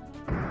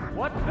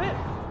 What's this?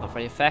 Not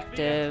very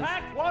effective.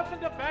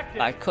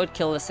 I could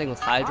kill this thing with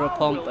Hydro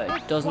Pump, but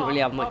it doesn't really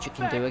have much it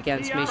can do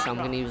against me, so I'm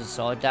going to use a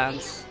Sword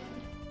Dance.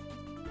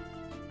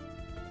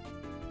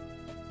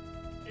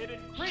 It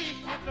increased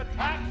its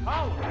attack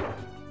power.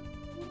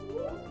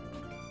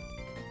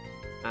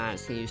 And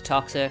it's going to use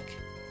Toxic.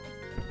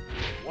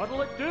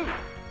 What'll it do?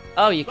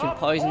 Oh, you can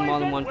poison more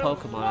than one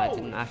Pokemon. I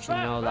didn't actually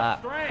know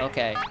that.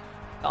 Okay.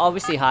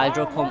 Obviously,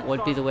 Hydro Pump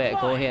would be the way to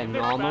go here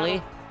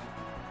normally.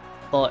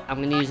 But I'm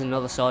going to use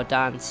another Sword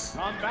Dance.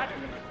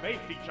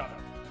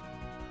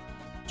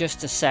 Just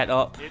to set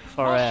up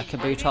for a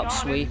Kabutops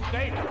sweep.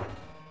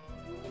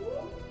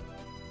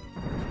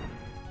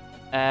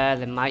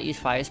 They might use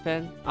Fire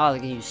Spin. Oh, they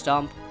can use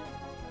Stomp.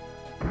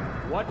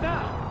 What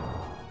now?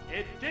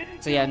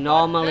 So yeah,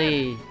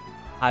 normally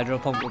Hydro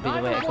Pump would be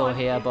the way to go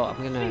here, but I'm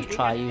going to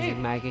try using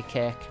Mega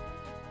Kick.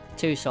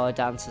 2 Sword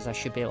Dances, I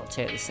should be able to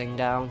take this thing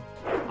down.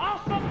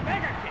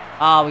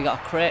 Ah, we got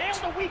a crit.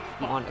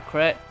 Didn't want a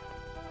crit.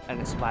 And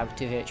it's survived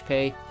with 2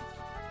 HP.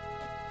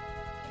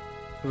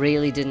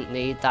 Really didn't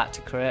need that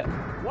to crit.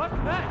 What's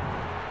that?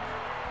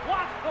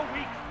 What's the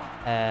weak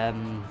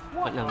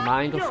spot? But never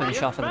mind, we'll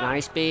finish off with an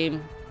Ice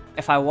Beam.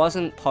 If I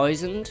wasn't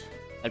poisoned,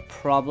 I'd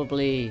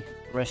probably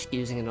risk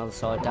using another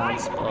Sword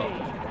Dance, but...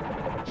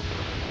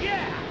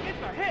 Yeah,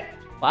 it's a hit.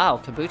 Wow,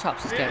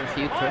 Kabutops is getting a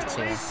few crits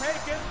here.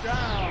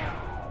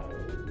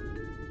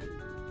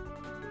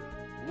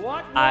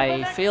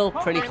 I feel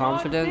pretty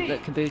confident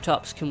that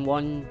Kabutops can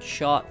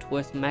one-shot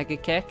with Mega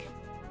Kick.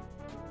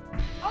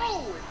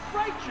 Oh, it's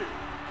Raichu.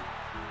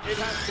 It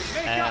has to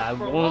make I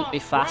won't be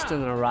faster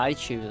than a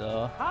Raichu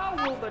though,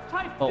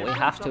 but we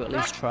have to at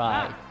least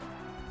try.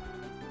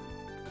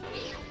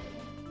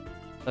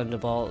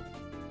 Thunderbolt,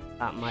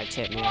 that might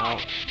take me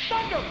out.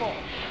 Thunderbolt.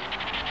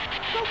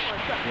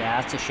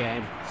 Yeah, that's a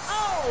shame.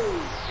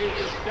 Oh, is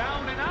it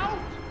down and out?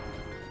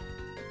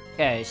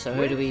 Okay, so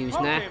who do we use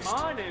next?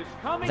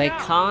 They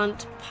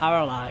can't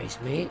paralyze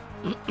me,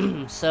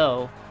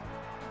 so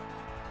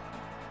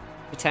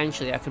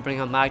potentially I could bring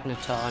on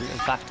Magneton. In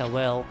fact, I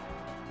will.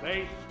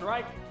 They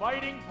strike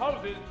fighting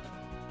poses.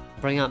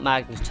 Bring out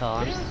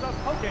Magneton.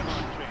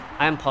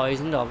 I am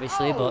poisoned,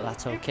 obviously, but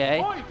that's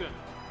okay.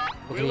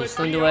 We're gonna use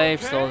Thunder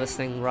Wave, slow this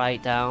thing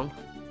right down.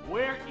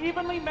 We're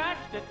evenly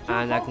matched at 2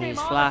 and I can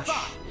use Flash.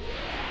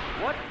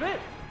 What's this?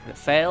 It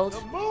failed.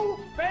 The move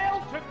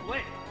failed to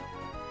click.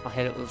 I'll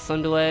hit it with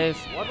Thunder Wave.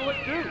 What'll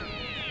it do?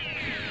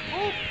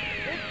 Oops,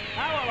 it's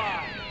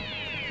paralyzed.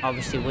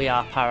 Obviously, we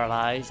are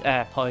paralyzed,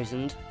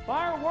 poisoned.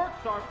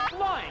 Fireworks are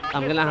flying.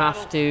 I'm gonna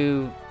have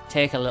to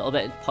take a little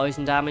bit of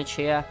poison damage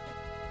here.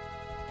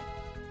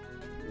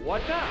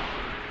 What now?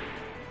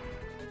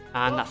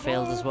 And that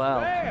failed as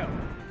well.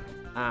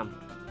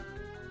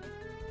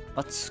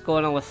 What's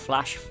going on with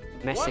Flash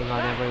Missing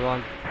on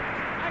everyone.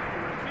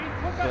 Accuracy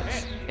took a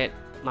Just hit. hit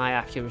my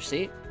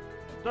accuracy.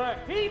 The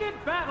heated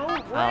battle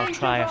I'll rages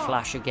try a on.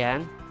 flash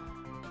again.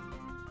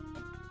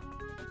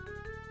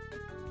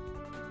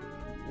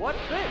 What's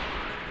this?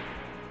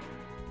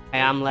 I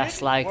am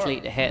less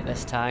likely to hit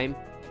this time.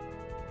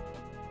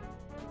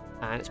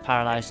 And it's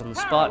paralysed on the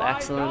spot, Paralyzed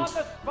excellent. on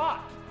the spot.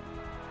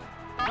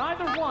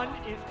 Neither one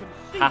is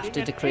conceding Have to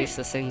an decrease hit.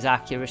 this thing's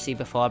accuracy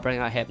before I bring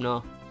out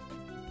Hypno.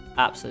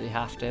 Absolutely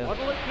have to.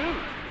 What'll it do?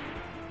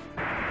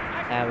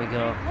 There we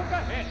go. Accuracy took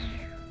a hit.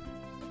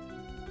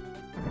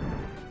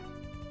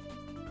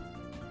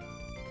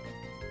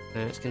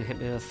 And it's going to hit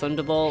me with a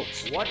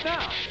Thunderbolt. What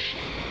now?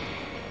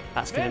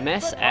 That's going to Hit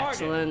miss, the target.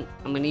 excellent.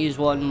 I'm going to use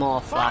one more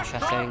flash, I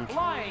Sparks are think.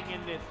 flying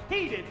in this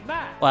heated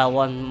match. Well,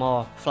 one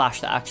more flash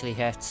that actually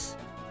hits.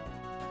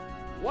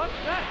 What's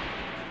that?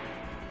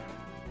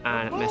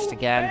 And it The missed move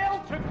again.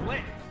 failed to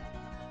click.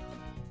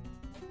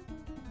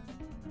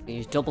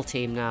 Use double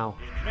team now.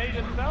 It made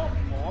itself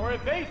more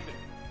evasive.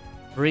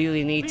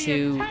 Really need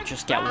to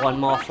just get one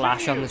more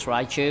flash on this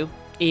Raichu.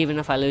 Even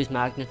if I lose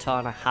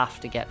Magneton, I have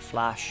to get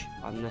flash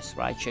on this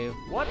Raichu.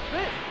 What's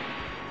this?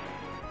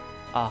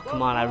 Oh,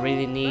 come on, I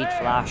really need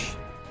flash.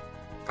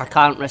 I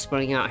can't risk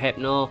bringing out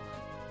Hypno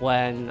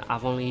when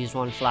I've only used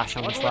one flash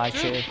on this What'll it do?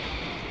 Raichu.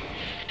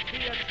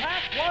 The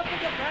attack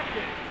wasn't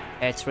effective.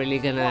 It's really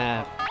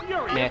gonna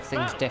Furious make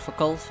things battle.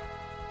 difficult.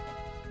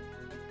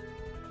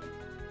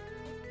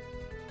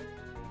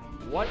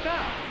 What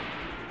now?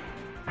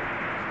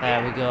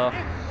 There we go.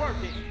 It's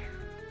working.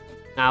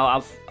 Now,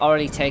 I've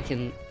already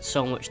taken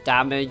so much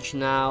damage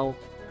now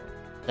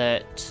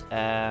that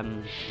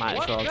might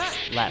as well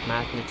just let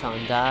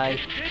Magneton die. It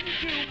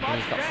didn't do And much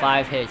he's got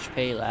damage. 5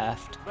 HP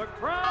left. The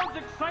crowd's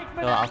excitement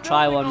So is I'll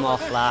try building one more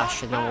over this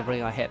flash and then we'll battle.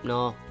 bring out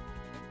Hypno.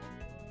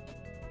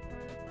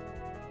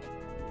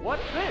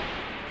 What's this?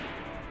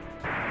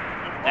 The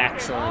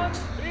Excellent.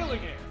 Pokemon's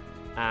feeling it.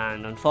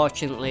 And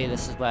unfortunately,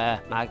 this is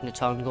where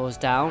Magneton goes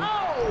down.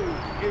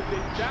 Oh! Is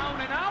it down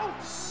and out?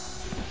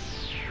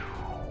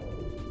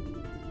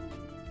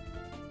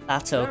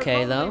 That's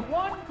okay There's only though.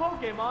 one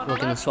Pokemon We're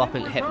gonna left swap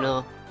in into reserve.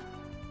 Hypno.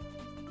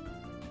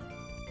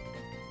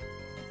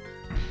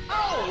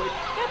 Oh,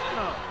 it's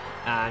Hypno.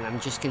 And I'm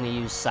just gonna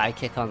use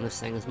Psychic on this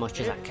thing as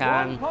much as I It's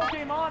can. one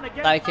Pokemon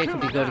against Psychic two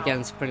will be good now.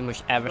 against pretty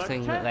much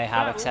everything that they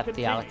have battle except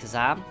the continues.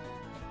 Alakazam.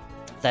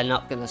 They're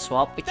not gonna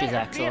swap, which is There's the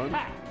excellent.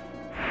 attack.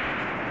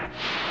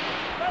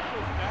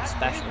 Special stat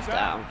Special's is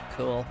down,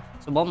 cool.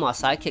 So one more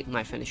Psychic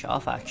might finish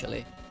off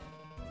actually.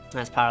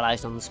 That's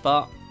paralysed on the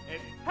spot.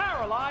 It's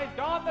paralyzed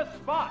on the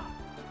spot.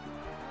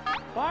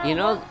 You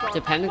know, Fireworks are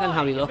depending on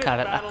how we flying in look this at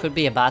it, that battle. could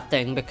be a bad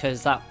thing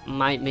because that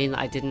might mean that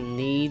I didn't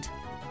need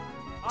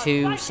A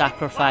to psychic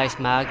sacrifice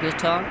blast.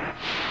 Magneton.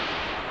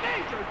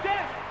 Major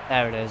damage.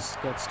 There it is,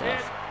 good It's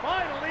stuff.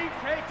 finally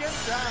taken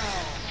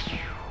down.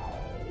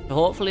 So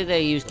hopefully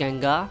they use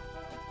Gengar.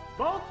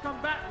 Both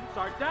combatants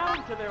are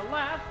down to their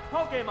last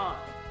Pokemon.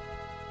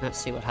 Let's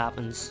see what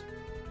happens.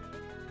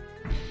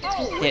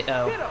 Oh, it's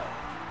Ditto. Ditto.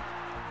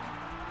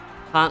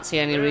 Can't see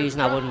any reason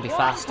I wouldn't be One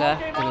faster.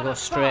 Pokemon Gonna go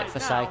straight for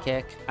aside now.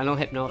 Psychic. I know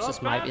Hypnosis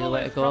The might be the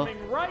way to battle go, is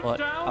coming right but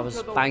down I was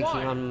to the banking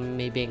wire. on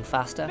me being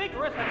faster.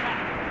 Vigorous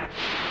attack.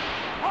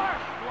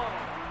 Harsh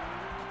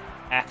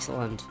blow.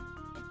 Excellent.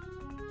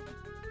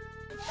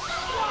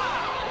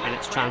 Wow. And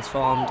it's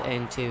transformed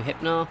into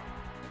Hypno.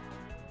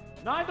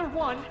 Neither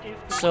one is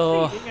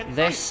So conceding an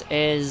this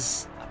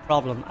is a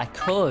problem.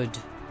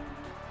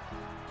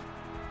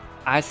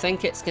 I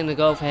think it's gonna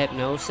go for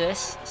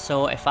Hypnosis.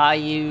 So if I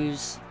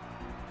use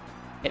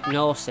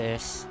Hypnosis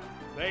ace.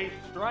 They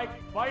strike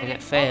fighting and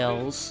it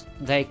fails,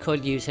 they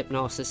could use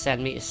Hypnosis,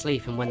 send me to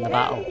sleep and win the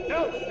battle.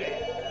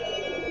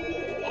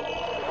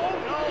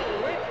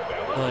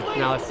 Good.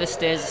 Now if this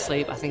stays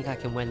asleep, I think I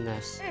can win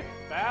this.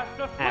 It's fast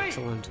asleep.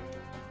 Excellent.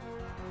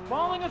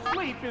 Falling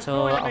asleep is So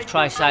going to I'll make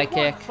try this a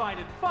Psychic.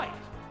 one-sided fight.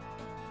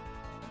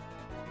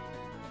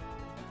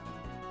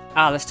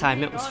 Ah, this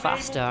time it was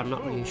faster, I'm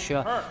not really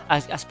sure. I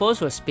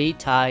suppose we're speed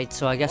tied,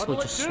 so I guess we'll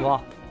just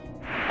swap.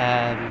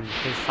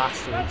 Who's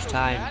faster each Special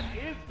time. stat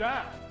is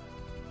down.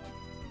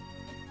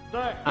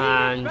 The heated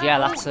And yeah,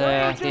 battle that's the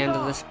rages end of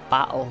on. this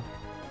battle.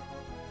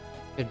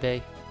 Could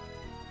be.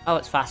 Oh,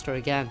 it's faster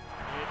again.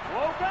 It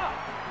woke up.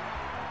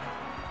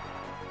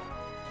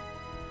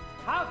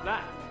 How's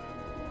that?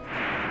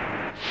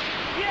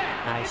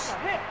 Yeah, Nice. it's a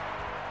hit.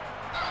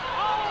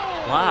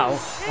 Oh, Wow,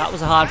 that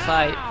was a hard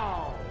fight.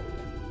 down.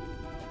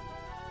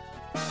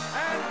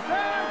 And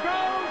there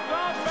goes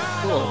the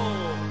battle. Cool.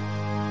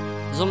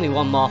 There's only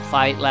one more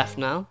fight left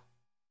now.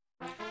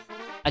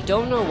 I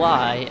don't know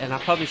why, and I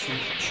probably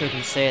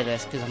shouldn't say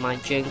this because I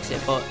might jinx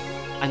it, but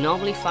I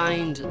normally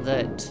find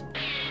that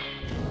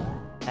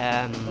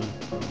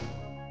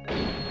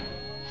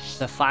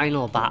the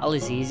final battle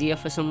is easier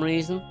for some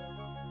reason.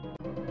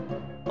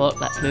 But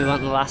let's move on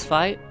to the last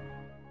fight.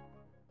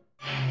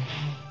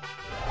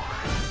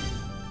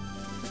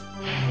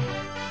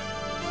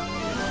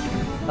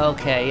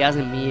 Okay, he has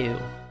a Mew.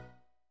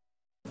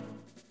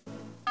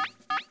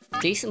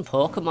 Decent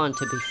Pokemon,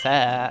 to be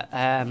fair.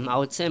 I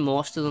would say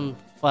most of them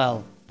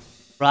Well,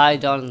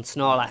 Rhydon and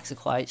Snorlax are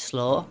quite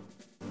slow.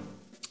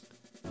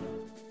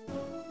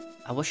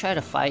 I wish I had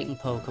a fighting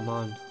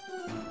Pokemon.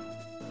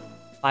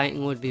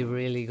 Fighting would be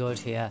really good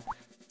here.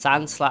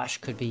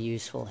 Sandslash could be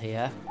useful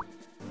here.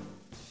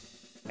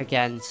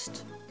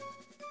 Against...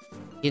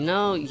 You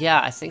know,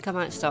 yeah, I think I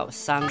might start with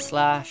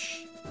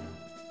Sandslash.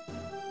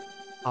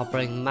 I'll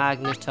bring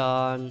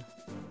Magneton.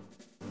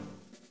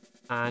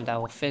 And I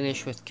will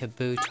finish with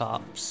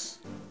Kabutops.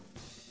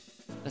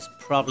 That's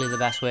probably the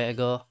best way to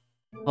go.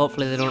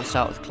 Hopefully they don't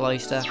start with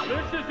Cloyster. This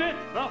is it,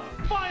 the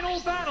final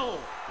battle!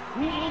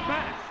 Who will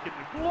bask in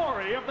the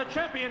glory of the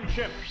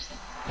championship?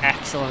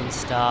 Excellent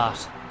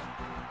start.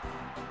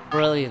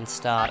 Brilliant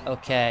start.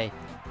 Okay.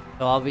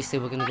 So obviously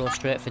we're going to go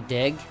straight for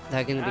Dig.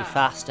 They're going to be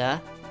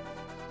faster.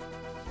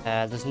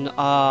 There's no...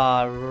 Oh,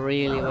 I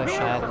really wish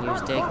I hadn't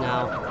used Dig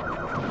now.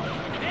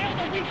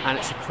 And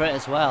it's a crit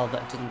as well,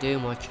 but it didn't do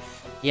much.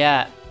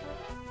 Yeah.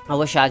 I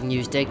wish I hadn't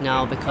used Dig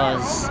now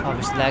because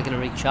obviously they're going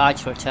to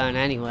recharge for a turn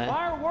anyway.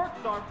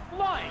 Fireworks are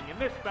flying in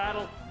this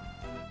battle.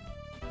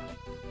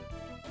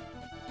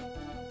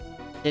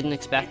 Didn't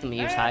expect them to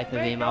use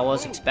Hyper Beam. I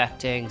was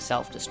expecting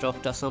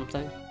Self-Destruct or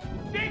something.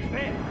 Dig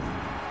hit.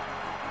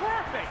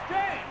 Perfect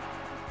aim.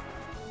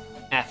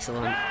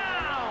 Excellent.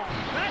 Wow,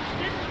 that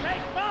didn't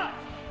take much.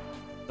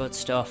 Good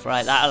stuff.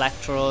 Right, that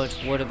Electrode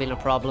would have been a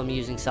problem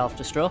using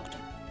Self-Destruct.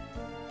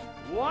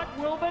 What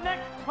will the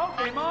next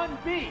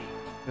Pokemon be?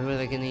 Who are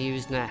they going to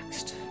use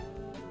next?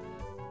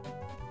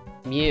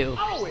 Mew.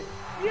 Oh, it's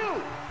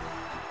you!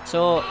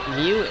 So,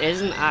 Mew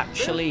isn't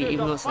actually,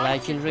 even though it's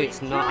legendary,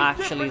 it's not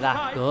actually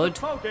that good.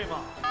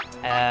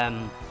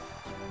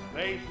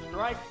 They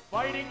strike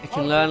fighting. It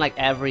can learn like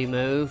every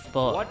move,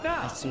 but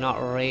it's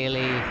not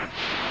really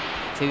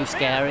too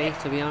scary,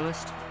 to be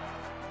honest.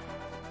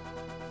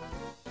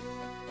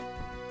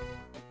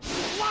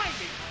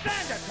 Blinding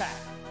sand attack.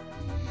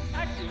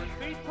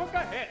 Accuracy took a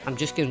hit. I'm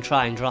just going to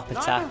try and drop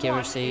its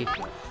accuracy.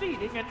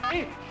 Conceding an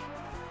inch.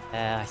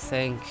 I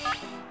think...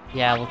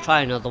 Yeah, we'll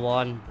try another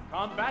one.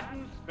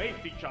 Combatants face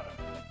each other.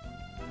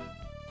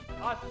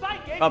 A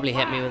psychic Probably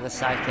hit me with a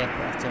Psychic,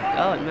 but that's okay.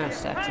 Oh, it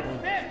missed,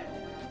 excellent.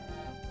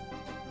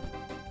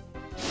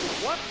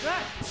 What's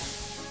that?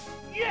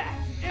 Yes,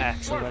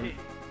 Excellent.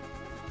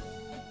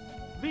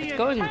 It's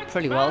going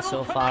pretty well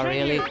so far,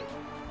 really.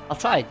 I'll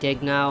try a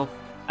Dig now.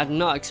 I'm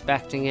not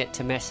expecting it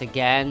to miss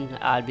again.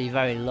 I'd be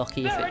very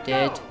lucky if it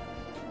did.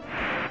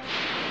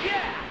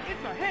 Yeah,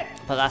 it's a hit.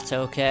 But that's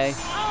okay.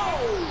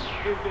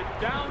 Oh, is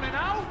it down and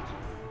out?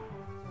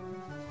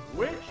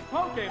 Which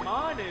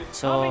Pokemon is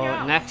So coming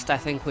out? next I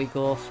think we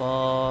go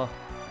for...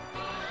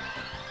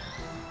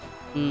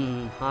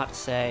 hard to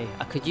say.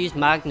 I could use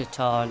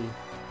Magneton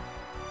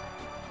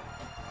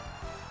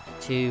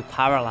to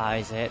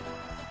paralyze it.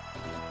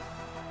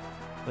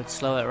 Would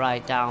slow it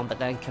right down, but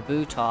then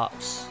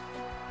Kabutops,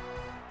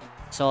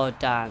 Sword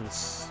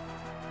Dance,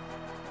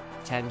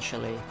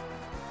 potentially.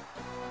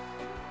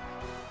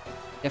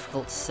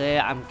 Difficult to say.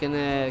 I'm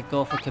gonna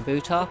go for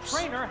Kabutops.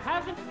 Trainer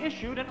hasn't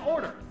issued an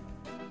order.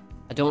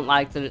 I don't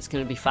like that it's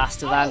gonna be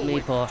faster than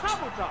me, but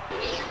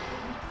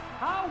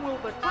how will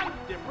the type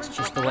difference it's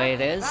just the way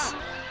it is.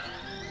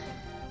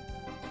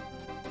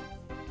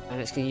 And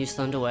it's gonna use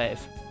Thunder Wave.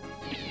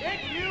 It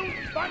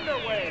used Thunder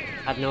Wave.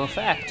 Had no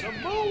effect. The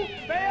move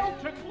failed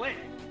to click.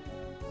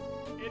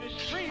 It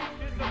increased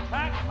its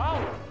attack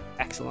power.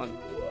 Excellent.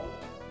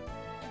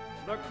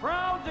 The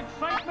crowd's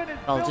excitement is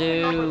I'll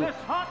building over do... this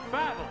hot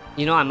battle.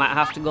 You know, I might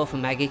have to go for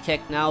Mega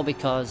Kick now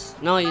because...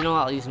 No, you know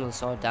what? I'll use another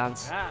Sword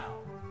Dance.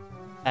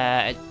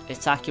 Now,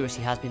 Its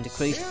accuracy has been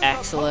decreased. here's a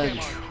Excellent.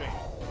 Pokemon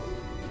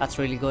change. That's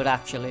really good,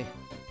 actually.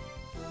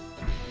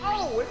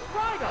 Oh, it's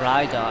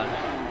Rhydon.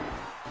 Rhydon.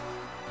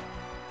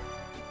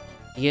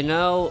 You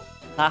know,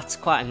 that's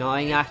quite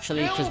annoying,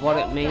 actually, because what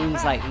it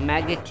means, like,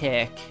 Mega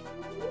Kick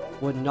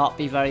would not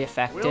be very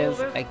effective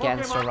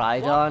against a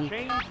Rhydon,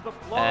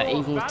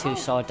 even with two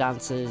Sword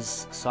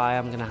Dances, so I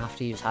am going to have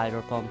to use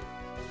Hydro Pump.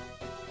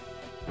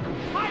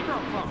 Hydro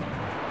Pump.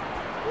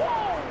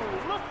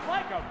 Whoa, looks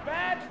like a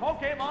bad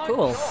Pokemon.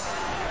 Cool.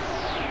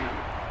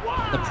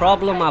 Wow, The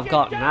problem I've take it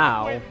got down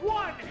now with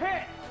one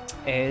hit.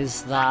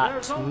 is There's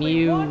that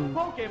only one Mew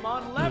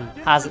Pokemon left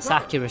in has its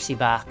reserve. accuracy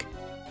back,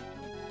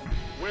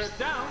 We're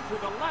down to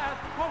the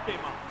last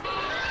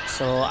Pokemon.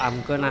 so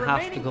I'm going to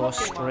have to go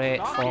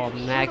straight for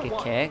Mega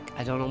Kick.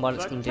 I don't know what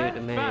it's going to do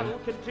to me. Battle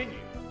continues.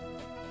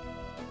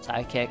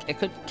 Psychic. It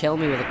could kill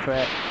me with a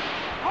crit.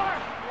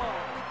 Harsh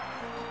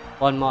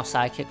blow. One more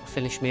Psychic will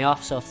finish me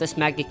off, so if this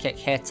Mega Kick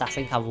hits, I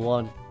think I've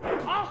won.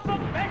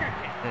 Awesome Mega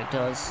Kick. And it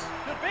does.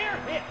 Severe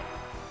hit.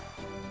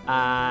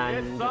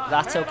 And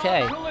that's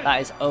okay.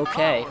 That is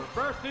okay.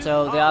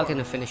 So they are going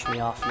to finish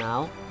me off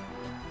now.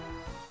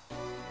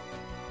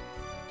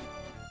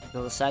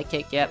 Another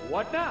Psychic, yep.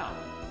 What now?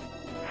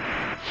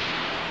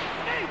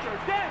 Major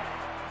death.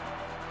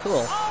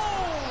 Cool.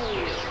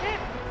 Oh,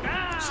 it's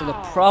down. So the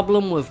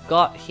problem we've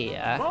got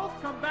here Both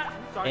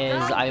combatants are is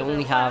down I to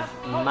only their have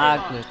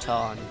last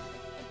Pokemon. Magneton.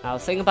 Now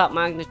the thing about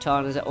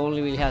Magneton is it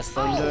only really has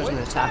Thunder as an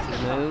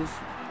attacking move.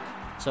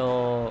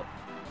 So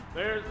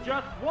There's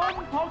just one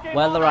Pokemon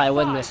Whether I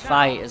win aside this now.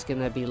 fight is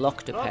going to be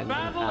luck The dependent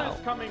battle now.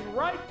 is coming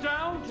right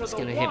down to It's the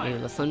going to hit me wire.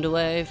 with a Thunder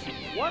Wave.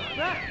 What's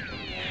that?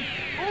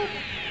 Oops,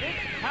 it's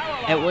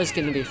paralyzed. It was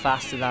going to be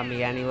faster than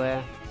me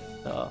anyway.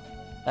 So,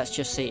 let's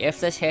just see. If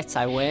this hits,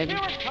 I win. Here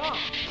it comes.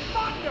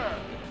 Thunder.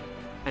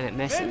 And it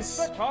Miss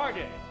misses. the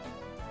target.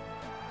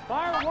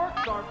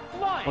 Fireworks are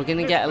flying. We're going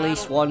to this get at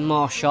least battle. one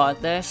more shot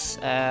at this.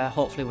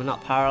 Hopefully we're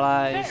not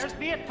paralyzed. There's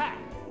the attack.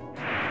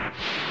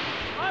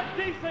 A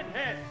decent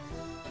hit.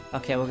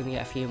 Okay, we're going to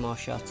get a few more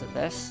shots at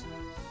this.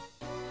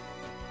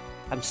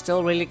 I'm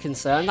still really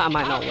concerned that I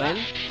might not win.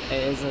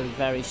 It is a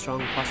very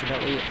strong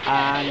possibility.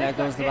 And there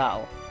goes the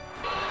battle.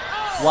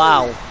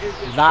 Wow,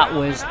 that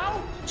was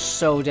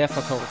so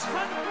difficult.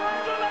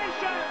 Congratulations!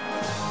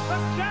 The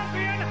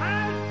champion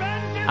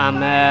has been I'm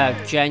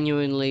declared.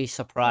 genuinely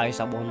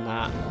surprised I won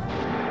that.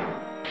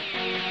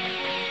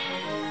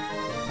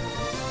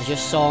 It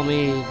just saw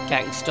me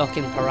getting stuck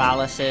in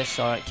paralysis,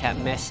 or it kept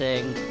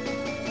missing.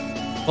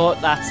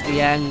 But that's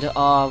the end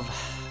of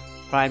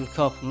Prime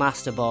Cup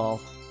Master Ball.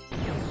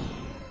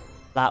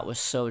 That was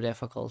so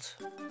difficult.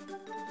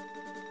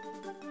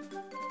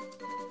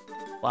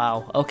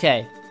 Wow,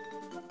 okay.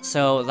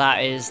 So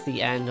that is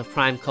the end of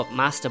Prime Cup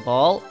Master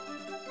Ball.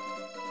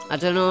 I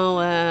don't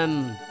know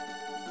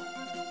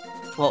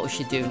what we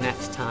should do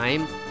next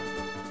time.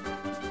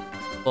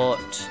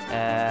 But,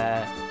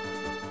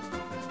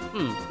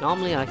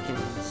 normally I can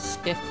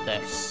skip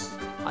this.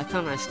 Why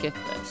can't I skip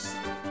this?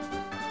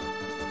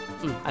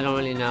 I don't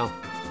really know.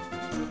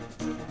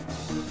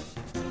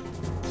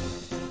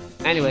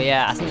 Anyway,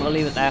 yeah, I think we'll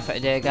leave it there for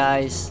today,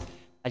 guys.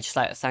 I'd just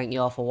like to thank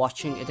you all for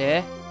watching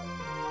today.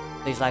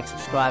 Please like,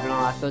 subscribe, and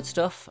all that good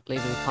stuff.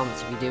 Leave any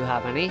comments if you do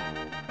have any.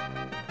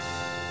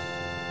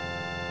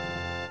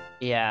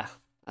 Yeah,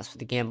 that's for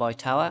the Game Boy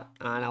Tower,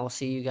 and I will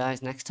see you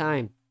guys next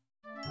time.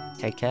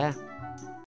 Take care.